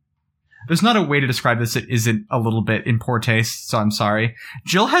a way to describe this that isn't a little bit in poor taste, so I'm sorry.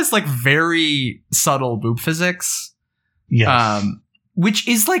 Jill has like very subtle boob physics. Yes. Which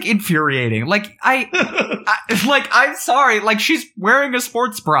is like infuriating. Like I'm sorry. Like she's wearing a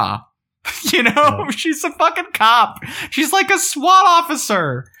sports bra. Yeah. She's a fucking cop. She's like a SWAT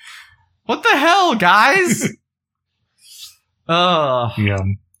officer. What the hell, guys? Yeah.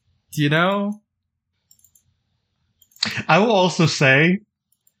 I will also say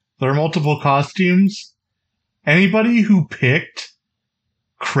there are multiple costumes. Anybody who picked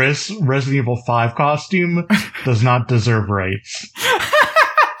Chris Resident Evil 5 costume does not deserve rights.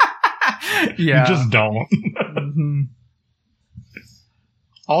 Yeah. You just don't. Mm-hmm.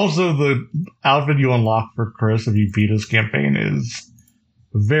 Also, the outfit you unlock for Chris if you beat his campaign is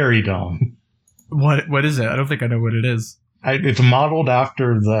very dumb. What is it? I don't think I know what it is. It's modeled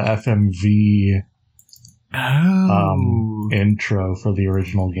after the FMV intro for the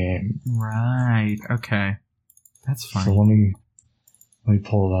original game. Right. Okay. That's fine. So let me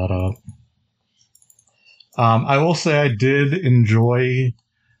pull that up. I will say I did enjoy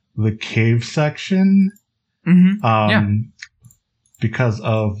the cave section. Because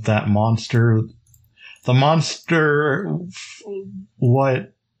of that monster. The monster, there's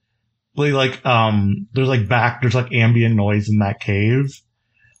like ambient noise in that cave.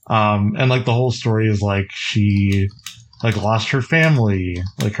 And like the whole story is like she like lost her family,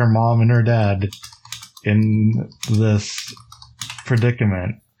 like her mom and her dad in this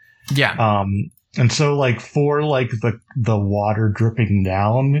predicament. Yeah. And so like for like the water dripping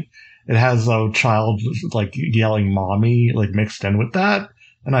down, it has a child like yelling "mommy" like mixed in with that,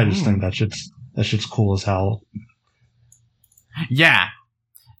 and I just think that shit's cool as hell. Yeah.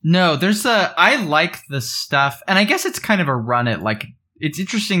 No, I like the stuff, and I guess it's kind of a run at like, it's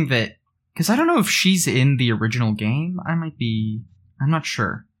interesting that, because I don't know if she's in the original game. I'm not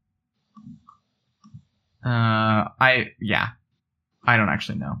sure. I don't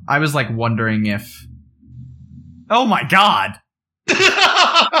actually know. I was like wondering if, oh my god.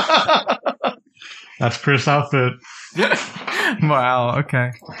 That's Chris' outfit. Wow,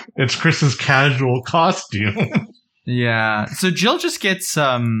 okay. It's Chris's casual costume. Yeah. So Jill gets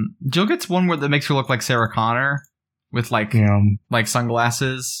one where that makes her look like Sarah Connor with like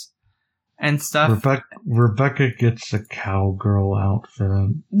sunglasses and stuff. Rebecca gets a cowgirl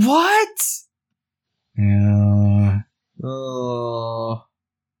outfit. What? Yeah. Oh.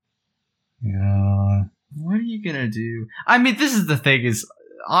 Yeah. What are you gonna do? I mean, this is the thing is,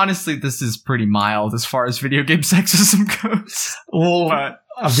 honestly, this is pretty mild as far as video game sexism goes. Well, but,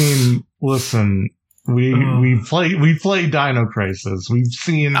 I mean, listen, we play Dino Crisis. We've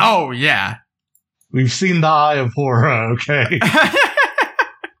seen. Oh yeah. We've seen the Eye of Horror. Okay.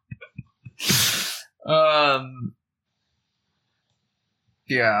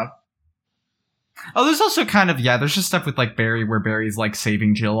 Yeah. Oh, there's also kind of, there's just stuff with like Barry where Barry's like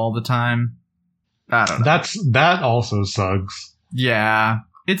saving Jill all the time. I don't know. That also sucks. Yeah.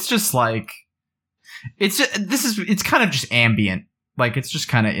 It's just like, it's kind of just ambient. Like, it's just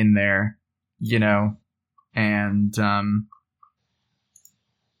kind of in there, you know? And,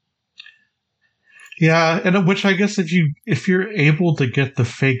 yeah, and which I guess if you're able to get the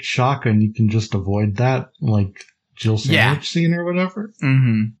fake shotgun, you can just avoid that, like Jill sandwich scene or whatever.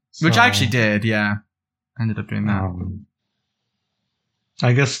 Mm-hmm. So, which I actually did, yeah. I ended up doing that.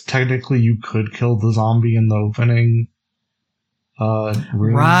 I guess technically you could kill the zombie in the opening room.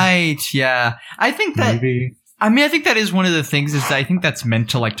 Right, yeah. I think that, maybe. I mean, I think that is one of the things is that I think that's meant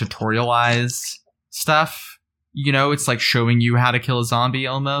to like tutorialize stuff. You know, it's like showing you how to kill a zombie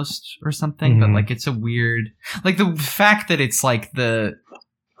almost or something, but like it's a weird, like the fact that it's like the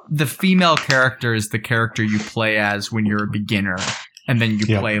female character is the character you play as when you're a beginner, and then you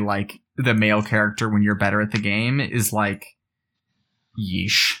play like the male character when you're better at the game is like,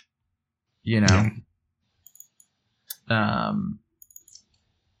 yeesh, you know? Yeah.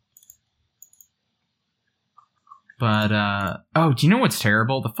 Oh, do you know what's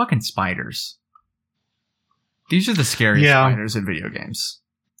terrible? The fucking spiders. These are the scariest spiders in video games.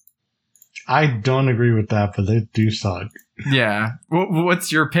 I don't agree with that, but they do suck. Yeah.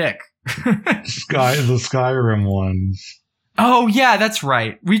 What's your pick? The Skyrim ones. Oh, yeah, that's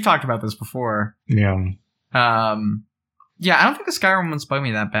right. We've talked about this before. Yeah. Yeah, I don't think the Skyrim ones bug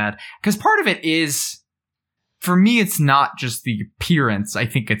me that bad. Because part of it is, for me, it's not just the appearance. I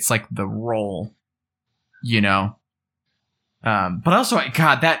think it's like the role, you know? But also,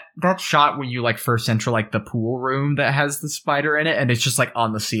 God, that shot when you like first enter like the pool room that has the spider in it, and it's just like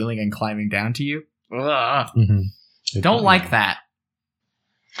on the ceiling and climbing down to you. Don't like that.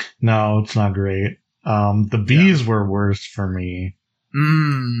 No, it's not great. The bees were worse for me.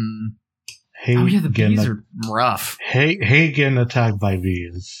 The bees are rough. Hate getting attacked by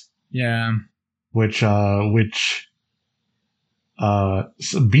bees. Yeah. So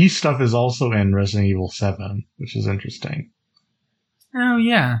bee stuff is also in Resident Evil 7, which is interesting. Oh,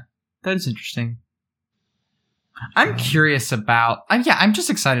 yeah. That is interesting. I'm curious about... I'm just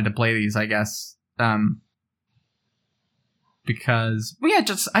excited to play these, I guess. Because...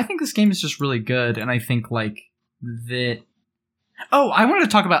 I think this game is just really good, and I think, like, that... Oh, I wanted to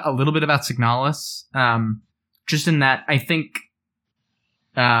talk about a little bit about Signalis. Just in that, I think...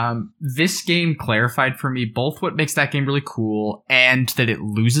 this game clarified for me both what makes that game really cool and that it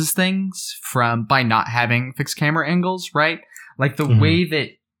loses things by not having fixed camera angles, right? Like the way that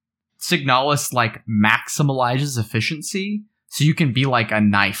Signalis like maximalizes efficiency, so you can be like a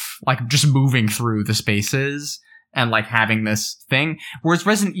knife, like just moving through the spaces and like having this thing. Whereas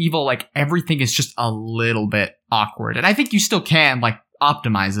Resident Evil, like everything is just a little bit awkward. And I think you still can like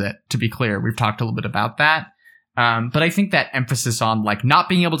optimize it, to be clear. We've talked a little bit about that. But I think that emphasis on like not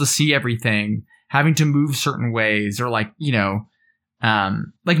being able to see everything, having to move certain ways, or like, you know,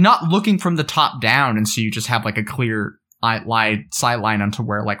 like not looking from the top down, and so you just have like a clear sideline onto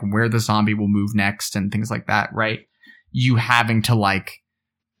where the zombie will move next and things like that, right? You having to like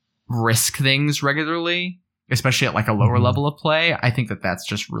risk things regularly, especially at like a lower level of play. I think that that's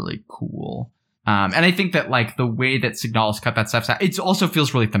just really cool. And I think that like the way that Signalis cut that stuff out, it also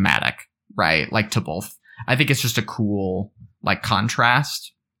feels really thematic, right? Like to both. I think it's just a cool like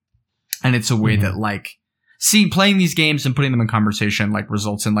contrast. And it's a way that like playing these games and putting them in conversation like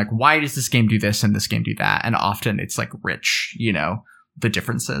results in like, why does this game do this and this game do that? And often it's like rich, you know, the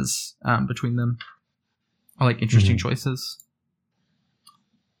differences between them are like interesting choices.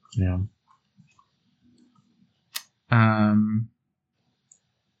 Yeah.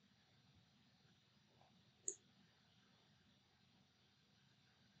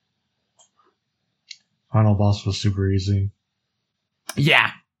 Final boss was super easy.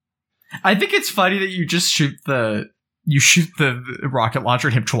 Yeah. I think it's funny that you just shoot the rocket launcher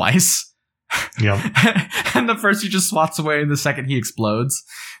at him twice. Yep. And the first he just swats away and the second he explodes.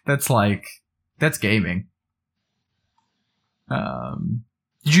 That's gaming.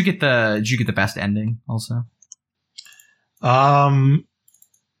 Did you get the best ending also? Yeah,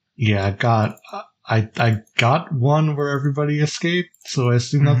 I got one where everybody escaped, so I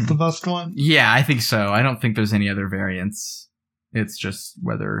assume that's the best one. Yeah, I think so. I don't think there's any other variants. It's just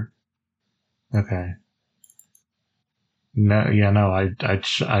whether. Okay. No, I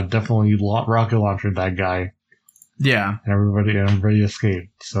definitely rocket launched that guy. Yeah. And everybody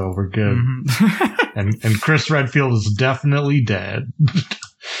escaped, so we're good. and Chris Redfield is definitely dead.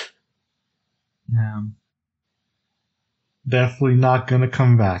 Yeah. Definitely not gonna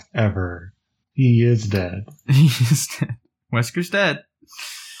come back ever. He is dead. He is dead. Wesker's dead.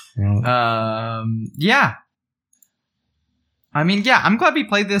 Yeah. Yeah. I mean, yeah, I'm glad we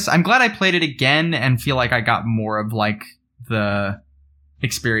played this. I'm glad I played it again and feel like I got more of like the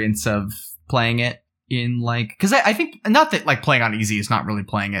experience of playing it in like, because I think not that like playing on easy is not really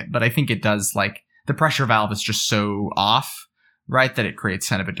playing it, but I think it does like the pressure valve is just so off, right, that it creates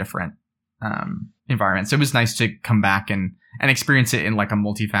kind of a different environment. So it was nice to come back and experience it in like a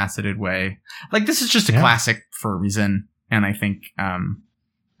multifaceted way. Like this is just a classic for a reason, and I think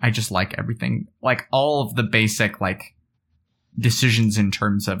I just like everything, like all of the basic like decisions in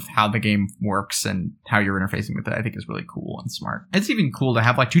terms of how the game works and how you're interfacing with it. I think is really cool and smart. It's even cool to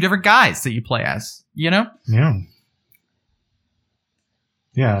have like two different guys that you play as, you know?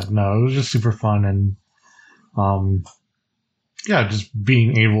 Yeah, no, it was just super fun, and just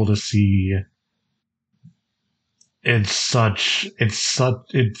being able to see it's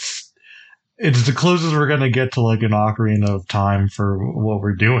the closest we're gonna get to like an Ocarina of Time for what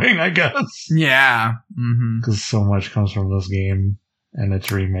we're doing, I guess. Yeah, because so much comes from this game and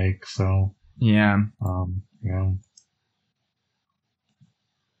its remake. So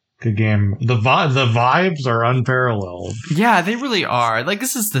good game. The vibes are unparalleled. Yeah, they really are. Like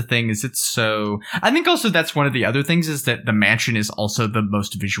this is the thing, is it's so. I think also that's one of the other things is that the mansion is also the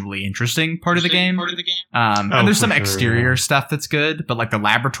most visually interesting part of the game. And there's some exterior stuff that's good, but like the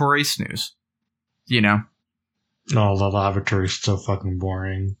laboratory, snooze. You know? No, the laboratory's so fucking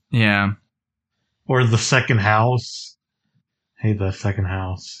boring. Yeah. Or the second house. Hate the second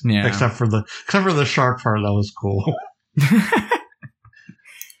house. Yeah. Except for the shark part, that was cool.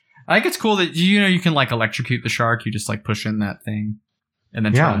 I think it's cool that you can like electrocute the shark. You just like push in that thing and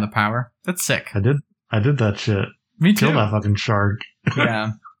then turn on the power. That's sick. I did that shit. Me too. Kill that fucking shark.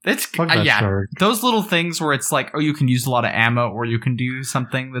 Yeah. It's shark. Those little things where it's like, oh, you can use a lot of ammo, or you can do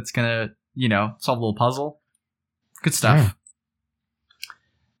something that's gonna, solve a little puzzle. Good stuff.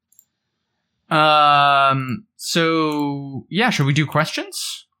 Yeah. So yeah, should we do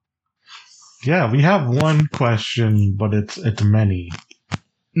questions? Yeah, we have one question, but it's many.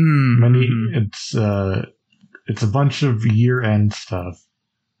 Many. It's a bunch of year-end stuff.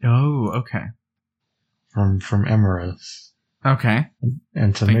 Oh, okay. From Emerus. Okay.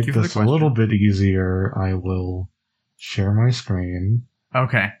 And to make this a little bit easier, I will share my screen.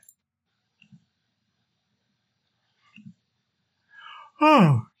 Okay.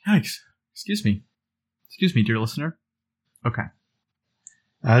 Oh, yikes. Excuse me, dear listener. Okay.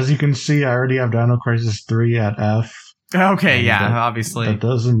 As you can see, I already have Dino Crisis 3 at F. Okay, obviously. That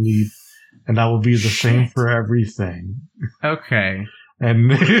doesn't need... And that will be the same for everything. Okay.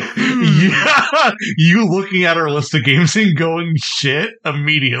 And you looking at our list of games and going, shit,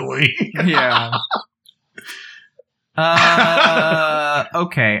 immediately. Yeah.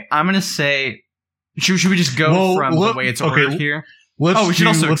 Okay, I'm going to say... Should we just go from the way it's ordered here? We should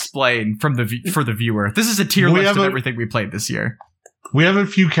also explain for the viewer. This is a tier list of everything we played this year. We have a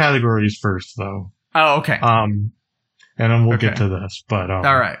few categories first, though. Oh, okay. And then we'll get to this. But all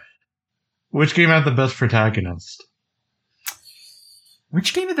right. Which game had the best protagonist?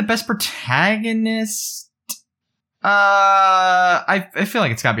 Which game had the best protagonist? I feel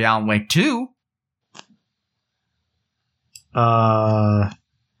like it's got to be Alan Wake 2. Or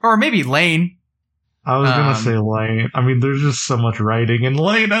maybe Lane. I was gonna say Lane. I mean, there's just so much writing in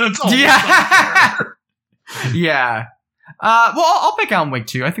Lane, and it's all yeah. Well, I'll pick Alan Wake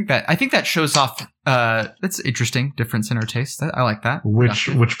 2. I think that shows off. That's interesting difference in our taste. I like that.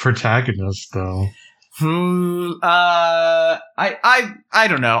 Which protagonist though? I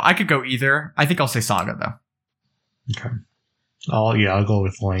don't know. I could go either. I think I'll say Saga though. Okay. I'll go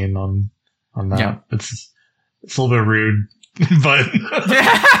with Lane on that. Yeah. It's a little bit rude, but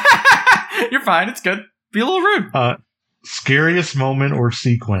you're fine. It's good. Be a little rude. Scariest moment or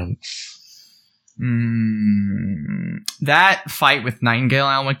sequence? That fight with Nightingale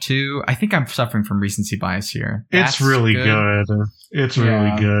in Alan Wake 2. I think I'm suffering from recency bias here. It's really good. It's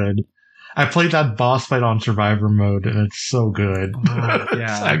really good. I played that boss fight on Survivor mode, and it's so good. Oh, yeah.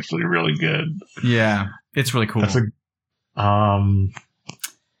 It's actually really good. Yeah, it's really cool.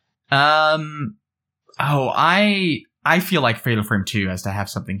 I feel like Fatal Frame 2 has to have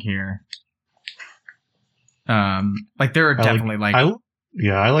something here. Like there are definitely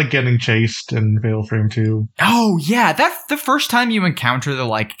I like getting chased in Fatal Frame 2. Oh yeah, that's the first time you encounter the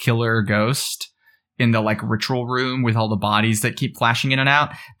like killer ghost in the like ritual room with all the bodies that keep flashing in and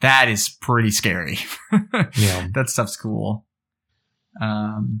out. That is pretty scary. Yeah, that stuff's cool.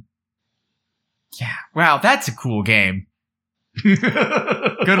 Yeah, wow, that's a cool game.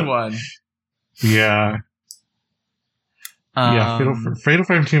 Good one. Yeah. Fatal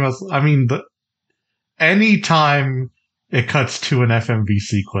Frame 2 has, I mean, any time it cuts to an FMV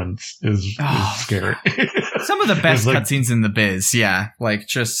sequence is scary. Some of the best cutscenes in the biz, yeah. Like,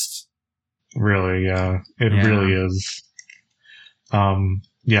 just... Really, yeah. It really is. Fatal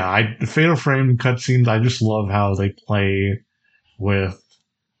Frame cutscenes, I just love how they play with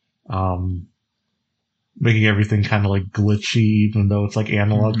making everything kind of like glitchy, even though it's like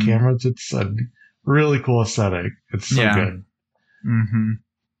analog cameras. It's a really cool aesthetic. It's so good. Mm-hmm.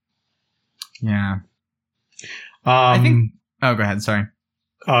 Yeah. I think... Oh, go ahead. Sorry.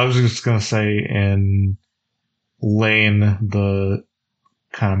 I was just going to say in Lane, the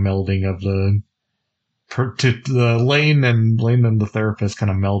kind of melding of the Lane and the therapist kind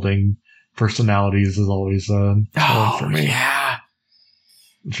of melding personalities is always for me. Yeah.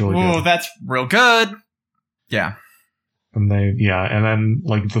 It's really good. Oh, that's real good. Yeah. And then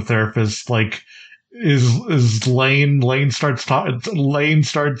like the therapist like is Lane starts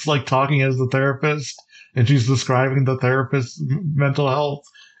like talking as the therapist, and she's describing the therapist's mental health.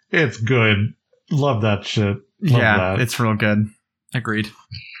 It's good. Love that shit. Love that. It's real good. Agreed.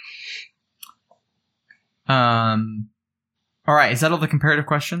 All right, is that all the comparative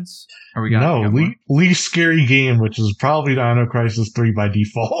questions? Or we got least scary game, which is probably Dino Crisis 3 by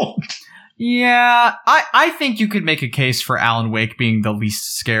default. Yeah, I think you could make a case for Alan Wake being the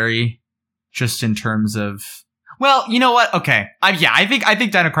least scary, just in terms of. Well, you know what? Okay, I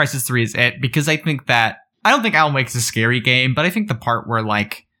think Dino Crisis 3 is it, because I think that I don't think Alan Wake is a scary game, but I think the part where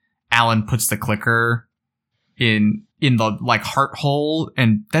like Alan puts the clicker in the like heart hole,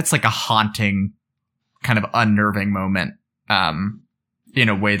 and that's like a haunting, kind of unnerving moment, in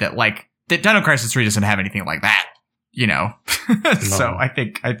a way that like that Dino Crisis 3 doesn't have anything like that. You know, no. So I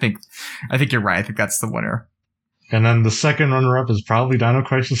think you're right. I think that's the winner. And then the second runner-up is probably Dino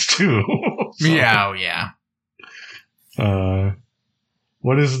Crisis 2. So, yeah.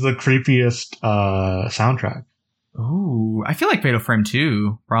 What is the creepiest soundtrack? Ooh, I feel like Fatal Frame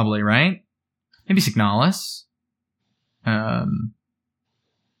 2, probably, right? Maybe Signalis.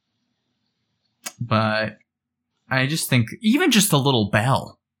 But I just think even just the little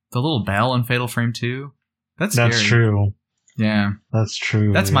bell in Fatal Frame 2. That's true. Yeah. That's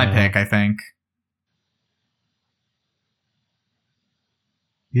true. That's my pick, I think.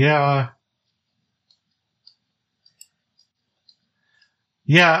 Yeah.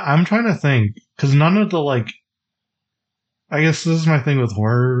 Yeah, I'm trying to think. Because none of the, like... I guess this is my thing with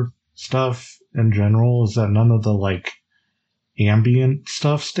horror stuff in general, is that none of the, like, ambient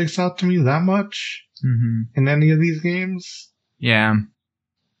stuff sticks out to me that much in any of these games. Yeah.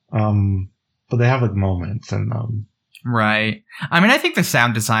 But they have like moments and right. I mean, I think the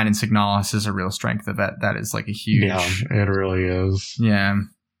sound design in Signalis is a real strength of it. That is like a huge. Yeah, it really is. Yeah.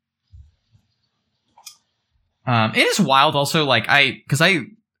 It is wild. Also, like because I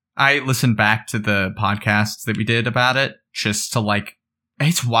listened back to the podcasts that we did about it just to like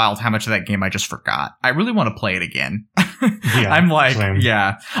It's wild how much of that game I just forgot. I really want to play it again. Yeah, I'm like, same.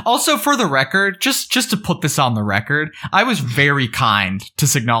 yeah. Also, for the record, just to put this on the record, I was very kind to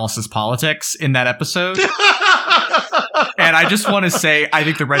Signalis' politics in that episode. And I just want to say, I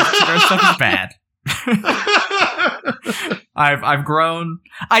think the Red Sugar stuff is bad. I've grown.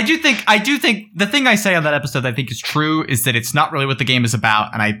 I do think the thing I say on that episode that I think is true is that it's not really what the game is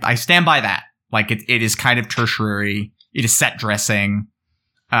about, and I stand by that. Like it is kind of tertiary. It is set dressing.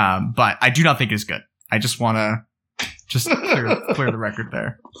 But I do not think it's good. I just want to clear the record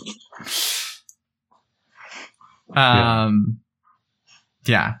there.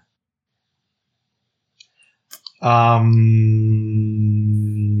 Yeah.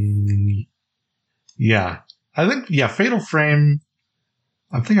 Yeah. I think, Fatal Frame.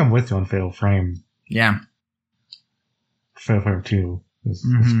 I think I'm with you on Fatal Frame. Yeah. Fatal Frame 2 is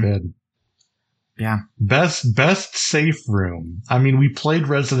good. Yeah. Best safe room. I mean, we played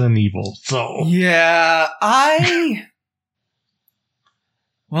Resident Evil, so. Yeah,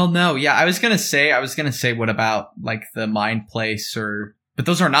 Well, no, yeah, I was gonna say, what about, like, the Mind Place but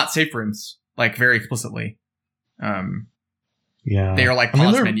those are not safe rooms, like, very explicitly. Yeah. They are, like,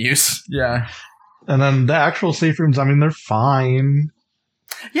 pause menus. Yeah. And then the actual safe rooms, I mean, they're fine.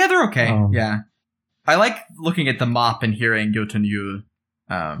 Yeah, they're okay, yeah. I like looking at the map and hearing Yotanyu,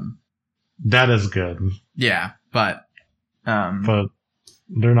 that is good. Yeah, but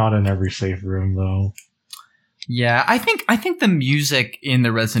they're not in every safe room though. Yeah, I think the music in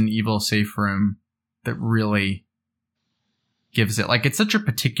the Resident Evil safe room that really gives it, like, it's such a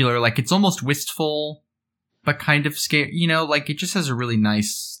particular, like, it's almost wistful, but kind of scary, like, it just has a really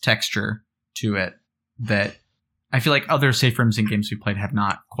nice texture to it that I feel like other safe rooms in games we played have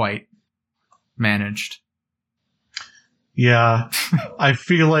not quite managed. Yeah, I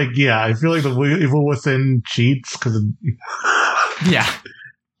feel like the Evil Within cheats because yeah,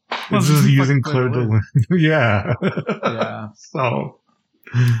 it's just using Claire de Lune. Yeah, yeah. So,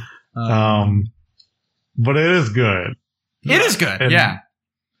 but it is good. It is good. And, yeah.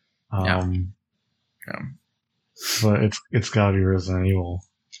 But it's gotta be Resident Evil.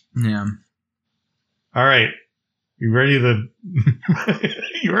 Yeah. All right. You ready to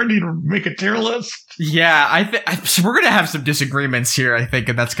make a tier list? Yeah, so we're gonna have some disagreements here, I think,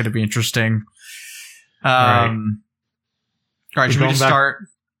 and that's gonna be interesting. All right, should we just start?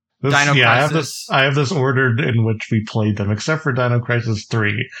 Dino Crisis. I have this ordered in which we played them, except for Dino Crisis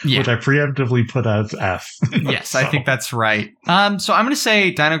 3, which I preemptively put as F. Yes, so. I think that's right. So I'm gonna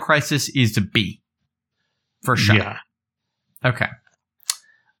say Dino Crisis is a B for sure. Yeah. Okay.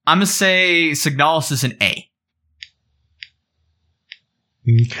 I'm gonna say Signalis is an A.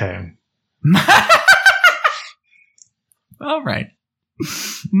 Okay. All right.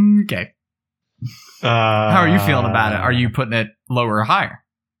 Okay. How are you feeling about it? Are you putting it lower or higher?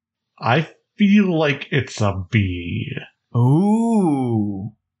 I feel like it's a B.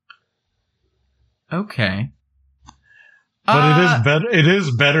 Ooh. Okay. But it is better. It is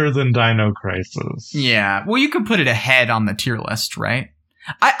better than Dino Crisis. Yeah. Well, you could put it ahead on the tier list, right?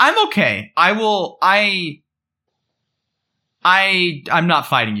 I'm okay. I'm not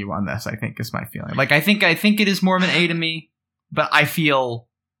fighting you on this, I think, is my feeling. Like, I think it is more of an A to me, but I feel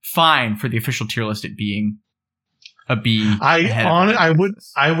fine for the official tier list it being a B. I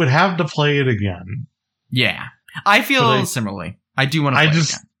would have to play it again. Yeah. I feel similarly. I do want to play it again. I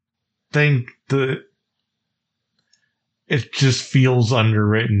just think that it just feels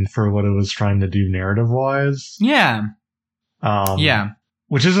underwritten for what it was trying to do narrative-wise. Yeah. Yeah.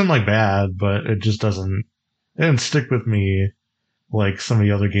 Which isn't, like, bad, but it just doesn't... It didn't stick with me like some of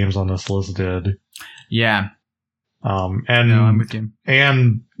the other games on this list did. Yeah. And no, I'm with you.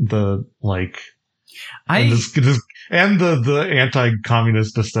 And the like, and the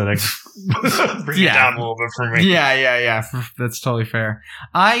anti-communist aesthetic bring it down a little bit for me. Yeah. That's totally fair.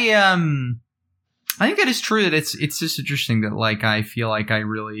 I think that is true. That it's just interesting that, like, I feel like I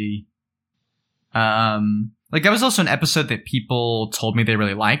really like, that was also an episode that people told me they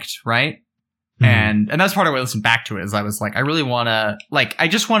really liked, right? And that's part of why I listened back to it, is I was like, I really want to, like, I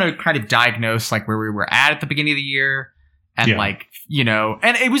just want to kind of diagnose, like, where we were at the beginning of the year. And like,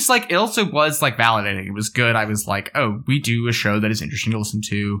 and it was like, it also was like validating. It was good. I was like, oh, we do a show that is interesting to listen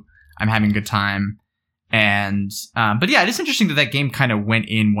to. I'm having a good time. And, but yeah, it is interesting that game kind of went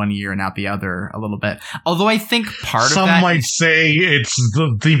in one year and out the other a little bit. Although I think part of that. Some might say it's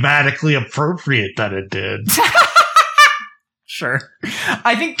thematically appropriate that it did. Sure.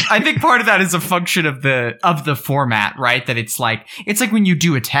 I think part of that is a function of the format, right? That it's like when you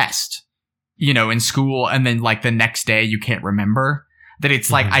do a test, in school, and then, like, the next day you can't remember. That it's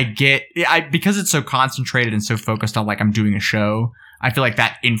like, because it's so concentrated and so focused on, like, I'm doing a show, I feel like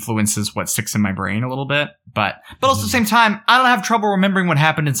that influences what sticks in my brain a little bit. But also at the same time, I don't have trouble remembering what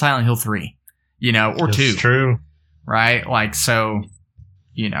happened in Silent Hill 3, you know, or 2. That's true. Right? Like, so,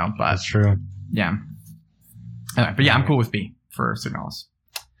 you know, but. That's true. Yeah. Anyway, but yeah, I'm cool with B for Signalis.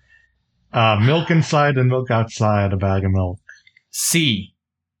 Milk inside and milk outside a bag of milk. C.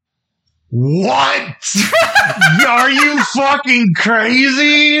 What? Are you fucking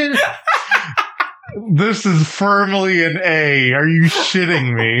crazy? This is firmly an A. Are you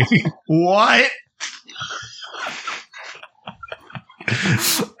shitting me? What?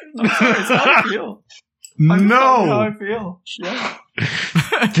 That's how I feel. No. How I feel. Yeah.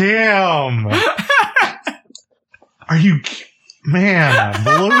 Damn. Are you... Man,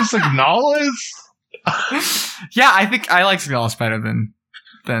 below Signalis? Yeah, I think I like Signalis better than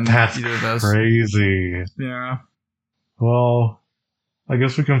That's either of those. Crazy. Yeah. Well, I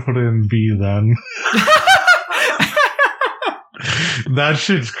guess we can put it in B then. That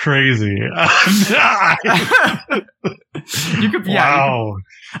shit's crazy. You could, yeah. Wow.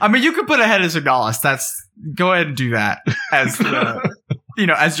 You could put ahead of Signalis. Go ahead and do that as the, you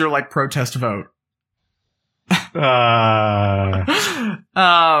know, as your like protest vote. Dino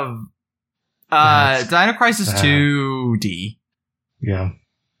Crisis 2 D. Yeah.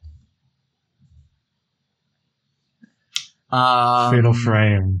 Fatal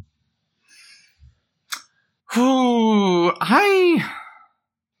Frame.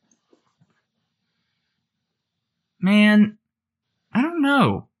 Man, I don't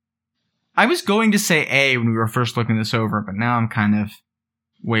know. I was going to say A when we were first looking this over, but now I'm kind of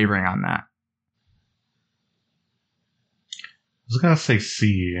wavering on that. I was gonna say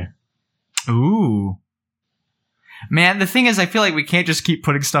C. Ooh. Man, the thing is, I feel like we can't just keep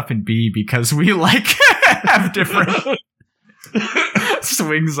putting stuff in B because we, like, have different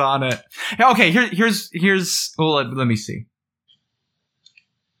swings on it. Okay, here's oh, let me see.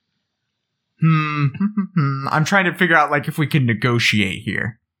 I'm trying to figure out, like, if we can negotiate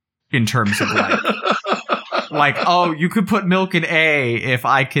here in terms of, like, oh, you could put milk in A if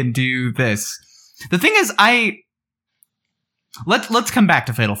I can do this. The thing is, let's come back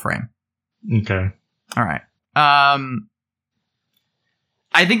to Fatal Frame. Okay. All right. I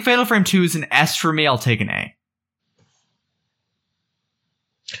think Fatal Frame 2 is an S for me. I'll take an A.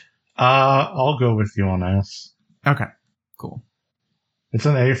 I'll go with you on S. Okay. Cool. It's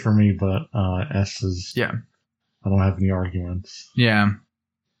an A for me, but S is... Yeah. I don't have any arguments. Yeah.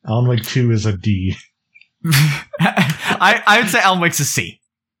 Alan Wake 2 is a D. I would say Alan Wake's a C.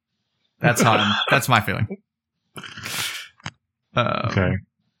 That's my feeling. Okay.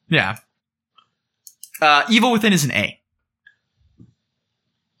 Yeah. Evil Within is an A.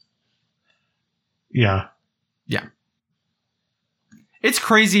 Yeah. Yeah. It's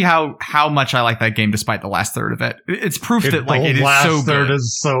crazy how much I like that game despite the last third of it. It's proof that, like, it is so good. The last third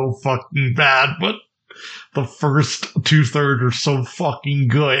is so fucking bad, but the first 2/3 are so fucking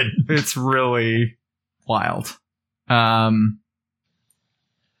good. It's really wild. Lane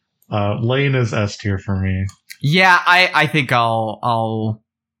is S tier for me. Yeah, I think I'll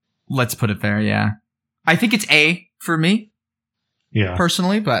let's put it there, yeah. I think it's A for me. Yeah.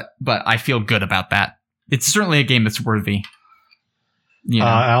 Personally, but I feel good about that. It's certainly a game that's worthy. You know.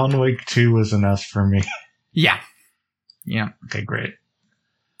 Alan Wake 2 is an S for me. Yeah. Yeah. Okay, great.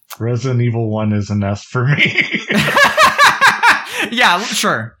 Resident Evil 1 is an S for me. Yeah,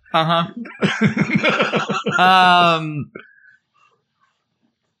 sure. Uh-huh.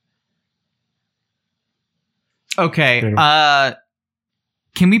 Okay.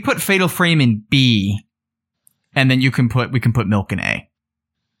 Can we put Fatal Frame in B? And then we can put Milk in A.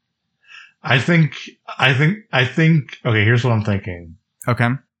 I think okay, here's what I'm thinking. Okay.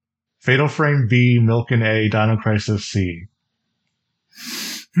 Fatal Frame B, Milk in A, Dino Crisis C.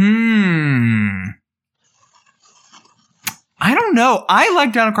 I don't know. I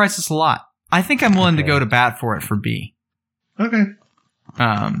like Dino Crisis a lot. I think I'm willing to go to bat for it for B. Okay.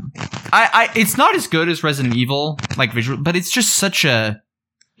 It's not as good as Resident Evil, like visual, but it's just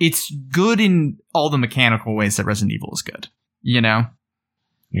it's good in all the mechanical ways that Resident Evil is good. You know?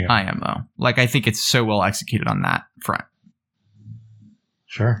 Yeah. I am, though. Like, I think it's so well executed on that front.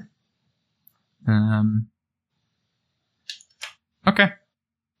 Sure. Okay.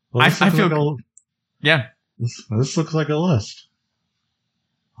 Well, I feel like yeah. This looks like a list.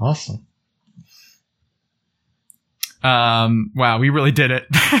 Awesome. Wow, we really did it.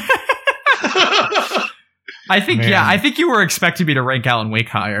 I think, Man. yeah, I think you were expecting me to rank Alan Wake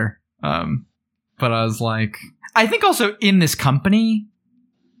higher. But I was like, I think also in this company,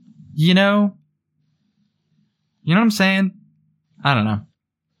 you know what I'm saying? I don't know.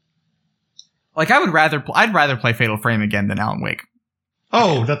 Like, I'd rather play Fatal Frame again than Alan Wake.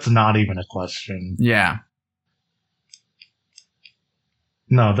 Oh, that's not even a question. Yeah.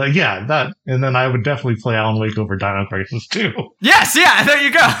 No, and then I would definitely play Alan Wake over Dino Crisis 2. Yes, yeah, there you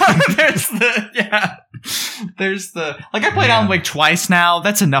go. I played Alan Wake twice now.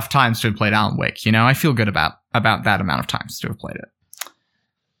 That's enough times to have played Alan Wake, you know? I feel good about that amount of times to have played it.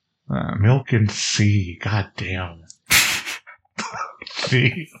 Milk and Sea, goddamn.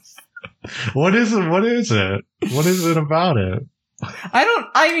 Jeez. What is it? What is it about it?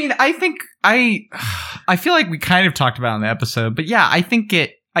 I feel like we kind of talked about it in the episode, but yeah, I think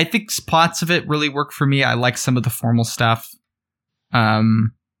spots of it really work for me. I like some of the formal stuff.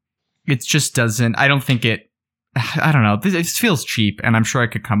 It just doesn't, I don't think it, I don't know. It feels cheap, and I'm sure I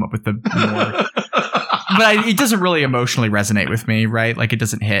could come up with more. But it doesn't really emotionally resonate with me, right? Like, it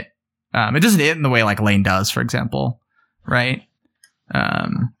doesn't hit. It doesn't hit in the way like Lane does, for example, right?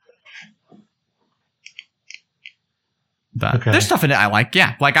 But there's stuff in it I like,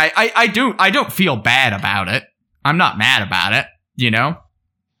 yeah. Like, I don't feel bad about it. I'm not mad about it, you know?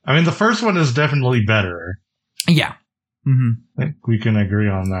 I mean, the first one is definitely better. Yeah. Mm-hmm. I think we can agree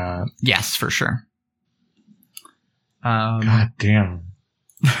on that. Yes, for sure. God damn.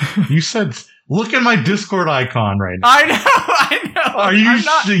 You said, look at my Discord icon right now. I know. Are you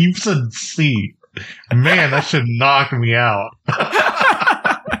you said C. Man, that should knock me out.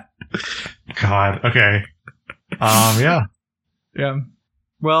 God, okay. Yeah. Yeah.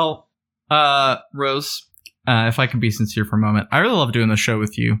 Well, Rose, if I can be sincere for a moment, I really love doing the show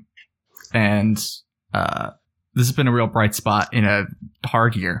with you. And this has been a real bright spot in a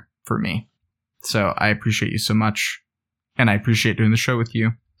hard year for me. So I appreciate you so much. And I appreciate doing the show with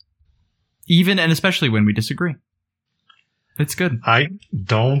you. Even and especially when we disagree. It's good. I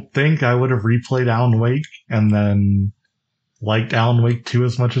don't think I would have replayed Alan Wake and then liked Alan Wake 2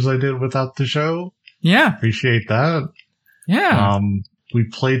 as much as I did without the show. Yeah. Appreciate that. Yeah. We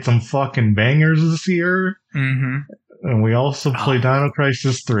played some fucking bangers this year. Mm-hmm. And we also played Dino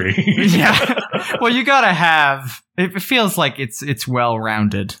Crisis 3. Yeah. Well, you gotta have, it feels like it's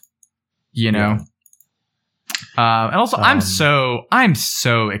well-rounded, you know? Yeah. And also, I'm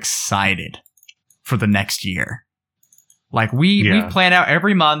so excited for the next year. Like, we plan out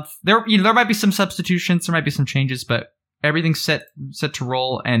every month. There might be some substitutions, there might be some changes, but everything's set to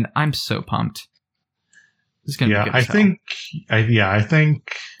roll, and I'm so pumped. It's gonna be a good show. I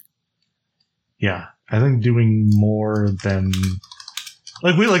think doing more than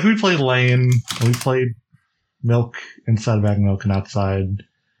we played Lane, and we played Milk inside of Bag Milk and outside.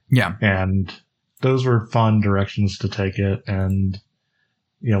 Yeah, and those were fun directions to take it, and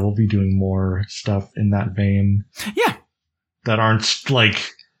we'll be doing more stuff in that vein. Yeah. That aren't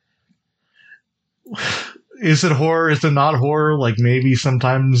like, is it horror? Is it not horror? Like, maybe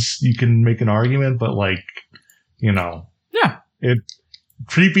sometimes you can make an argument, but it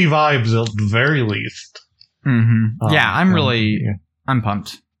creepy vibes at the very least. Mm-hmm. I'm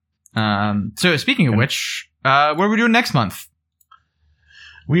pumped. So speaking of which, what are we doing next month?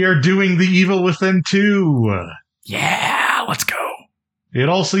 We are doing The Evil Within 2. Yeah, let's go. It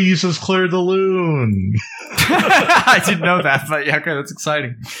also uses Claire the Loon. I didn't know that, but yeah, okay, that's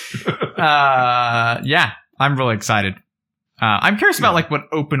exciting. Yeah, I'm really excited. I'm curious about what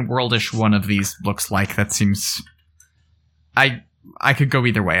open worldish one of these looks like. That seems, I could go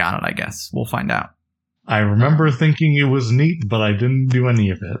either way on it, I guess. We'll find out. I remember thinking it was neat, but I didn't do any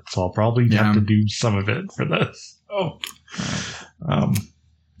of it, so I'll probably have to do some of it for this.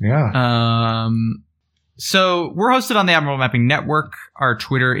 Yeah. So we're hosted on the Admiral Mapping Network. Our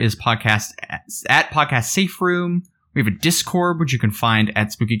Twitter is at Podcast Safe Room. We have a Discord, which you can find at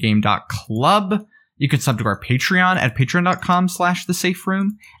spookygame.club. You can sub to our Patreon at patreon.com/thesaferoom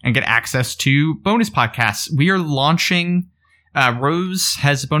and get access to bonus podcasts. We are launching, Rose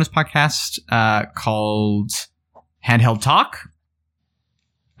has a bonus podcast called Handheld Talk.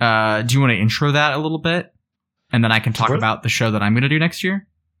 Do you want to intro that a little bit? And then I can talk about the show that I'm going to do next year.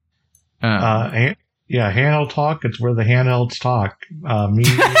 Handheld Talk. It's where the handhelds talk. Me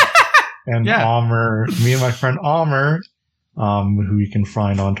and Almer, me and my friend Almer, who you can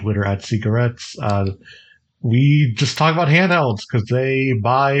find on Twitter at Cigarettes. We just talk about handhelds because they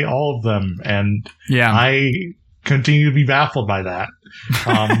buy all of them, and I continue to be baffled by that.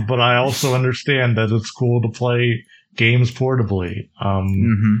 But I also understand that it's cool to play games portably.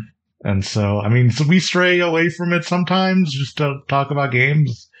 And so, so we stray away from it sometimes just to talk about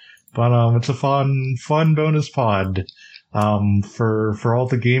games. But it's a fun bonus pod for all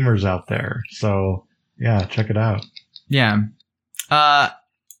the gamers out there. So yeah, check it out. Yeah.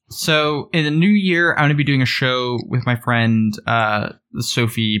 So in the new year, I'm going to be doing a show with my friend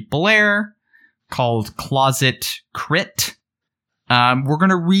Sophie Blair called Closet Crit. We're going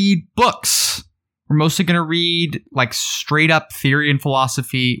to read books. We're mostly going to read like straight up theory and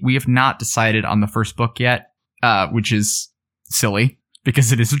philosophy. We have not decided on the first book yet, which is silly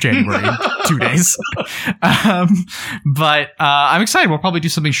because it is January in 2 days. But I'm excited. We'll probably do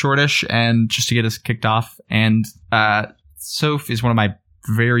something shortish and just to get us kicked off. And Soph is one of my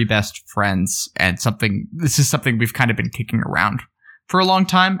very best friends, and this is something we've kind of been kicking around for a long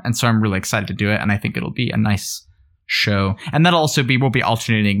time, and so I'm really excited to do it, and I think it'll be a nice show. And that'll also we'll be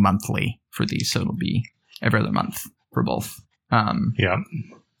alternating monthly for these, so it'll be every other month for both. Yeah,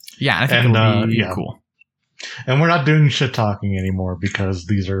 I think it'll be cool. And we're not doing shit talking anymore because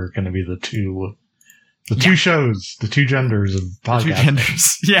these are going to be the two shows, the two genders of podcasting. The two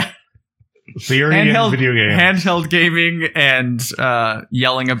genders, yeah. Theory and video games. Handheld gaming and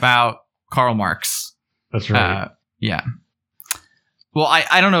yelling about Karl Marx. That's right. Yeah. Well,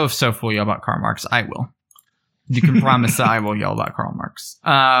 I don't know if Soph will yell about Karl Marx. I will. You can promise that I will yell about Karl Marx.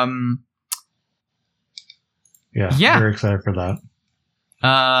 Yeah. Very excited for that.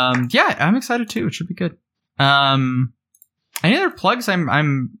 Yeah, I'm excited too. It should be good. Any other plugs?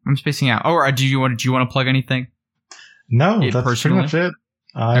 I'm spacing out. Or do you want to plug anything? No, that's pretty much it.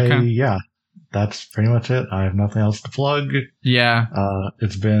 Yeah, that's pretty much it. I have nothing else to plug. Yeah.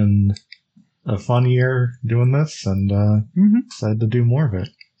 It's been a fun year doing this, and excited to do more of it.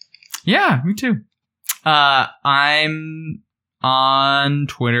 Yeah, me too. I'm on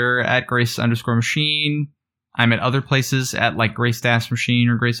Twitter at Grace_Machine. I'm at other places at like Grace-Machine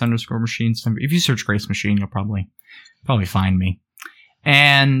or Grace_Machine. So if you search Grace Machine, you'll probably find me.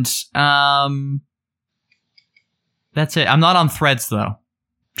 And that's it. I'm not on Threads though.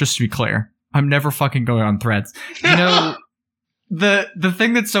 Just to be clear, I'm never fucking going on Threads. You know, the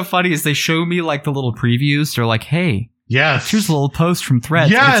thing that's so funny is they show me like the little previews. They're like, hey, yes, here's a little post from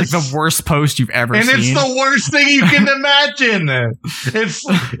Threads. Yes. And it's like the worst post you've ever seen. And it's the worst thing you can imagine. It's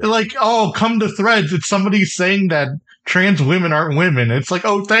like, oh, come to Threads. It's somebody saying that trans women aren't women. It's like,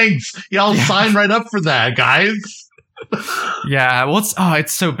 oh, thanks. Y'all sign right up for that, guys. Yeah, well,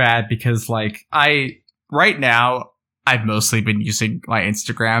 it's so bad because like right now I've mostly been using my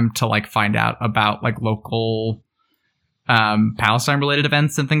Instagram to like find out about like local Palestine related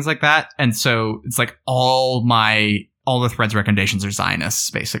events and things like that. And so it's like all the Threads recommendations are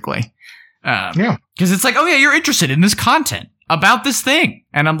Zionists basically. Yeah. Cause it's like, oh yeah, you're interested in this content about this thing.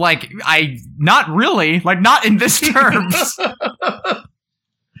 And I'm like, not really, like not in this terms.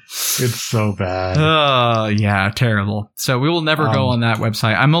 It's so bad. Yeah, terrible. So we will never go on that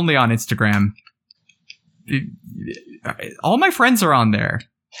website. I'm only on Instagram. All my friends are on there.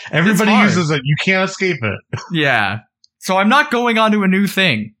 Everybody uses it. You can't escape it. Yeah. So I'm not going on to a new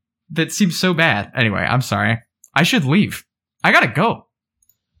thing. That seems so bad. Anyway, I'm sorry. I should leave. I gotta go.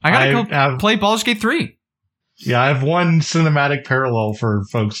 I gotta go play Baldur's Gate 3. Yeah, I have one cinematic parallel for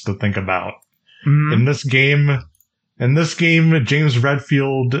folks to think about. Mm-hmm. In this game, James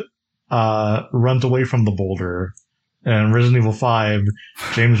Redfield runs away from the boulder. And in Resident Evil 5,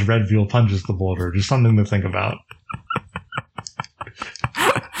 James Redfield punches the boulder. Just something to think about.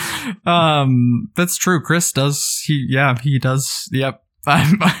 That's true. Chris does. He does. Yep.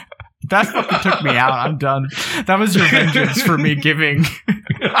 That fucking took me out. I'm done. That was your vengeance for me giving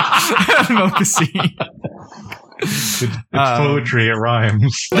Mocassine. It's poetry. It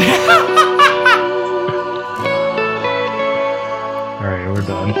rhymes. All right, we're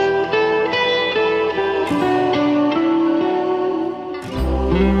done.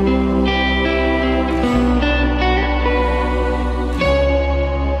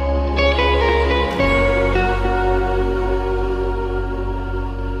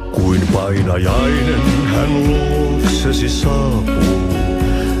 Kuin painajainen hän luoksesi saapuu,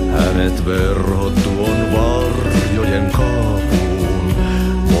 hänet verhot tuon varjojen kaapuun.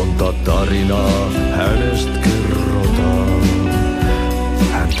 Monta tarinaa hänestä kerrotaan,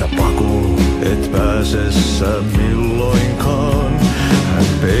 häntä pakoon et pääse sä milloinkaan. Hän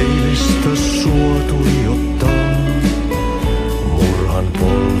peilistä sua tuijottaa, murhan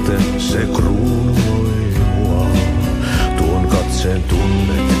polte se kruunui mua. Tuon katseen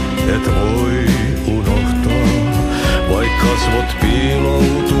tunnet et voi unohtaa, vaik kasvot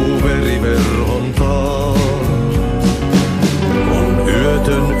piiloutuu veriverhon taa. On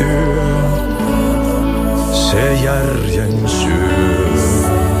yötön yö, se järjen syö.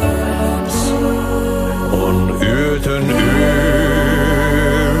 On yötön yö,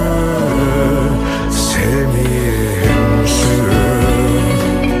 se miehen syö.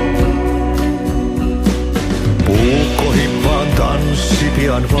 Puukkohippaan tanssi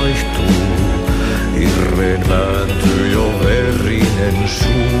pian vaihtuu, hirveen vääntyy jo verinen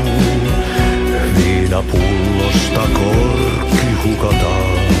suu. Viinapullosta korkki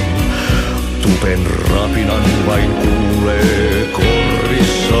hukataan. Tupen rapinan vain kuulee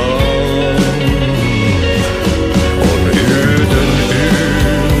korissaan. On yötön yö,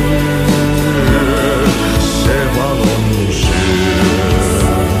 se valon syö.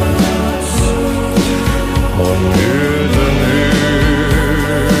 On yötön yö,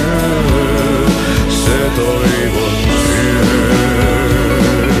 se toivon syö.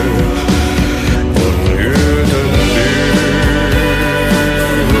 On yötön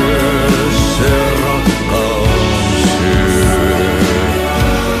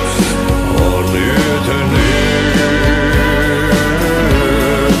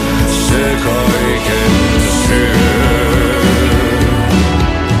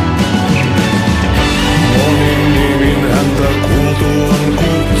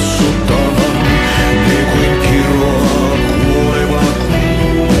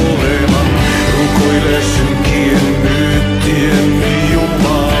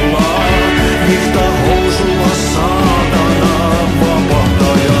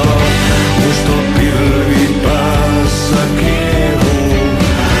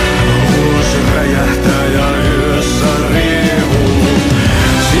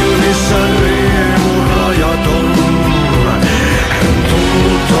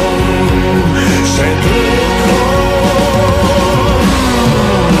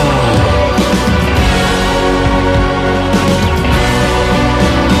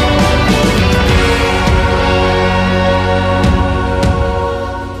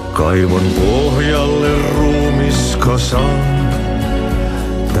kaivon pohjalle ruumiskasan.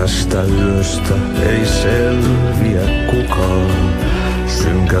 Tästä yöstä ei selviä kukaan.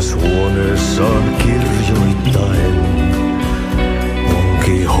 Synkäs huoneessaan kirjoittaen.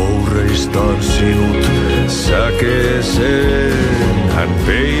 Onki houreistaan sinut säkeeseen. Hän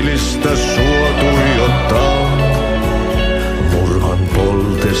peilistä sua tuijottaa. Murhan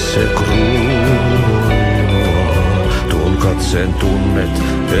polte se kruunua. Tuon katseen tunnet,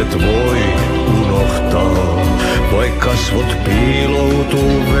 et voi unohtaa. Vaik kasvot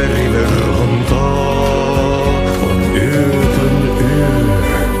piiloutuu veriverhon taa. On yötön yö,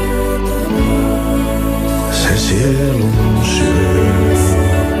 se sielun syö.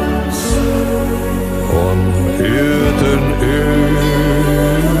 On yötön yö,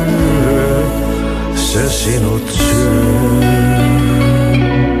 se sinut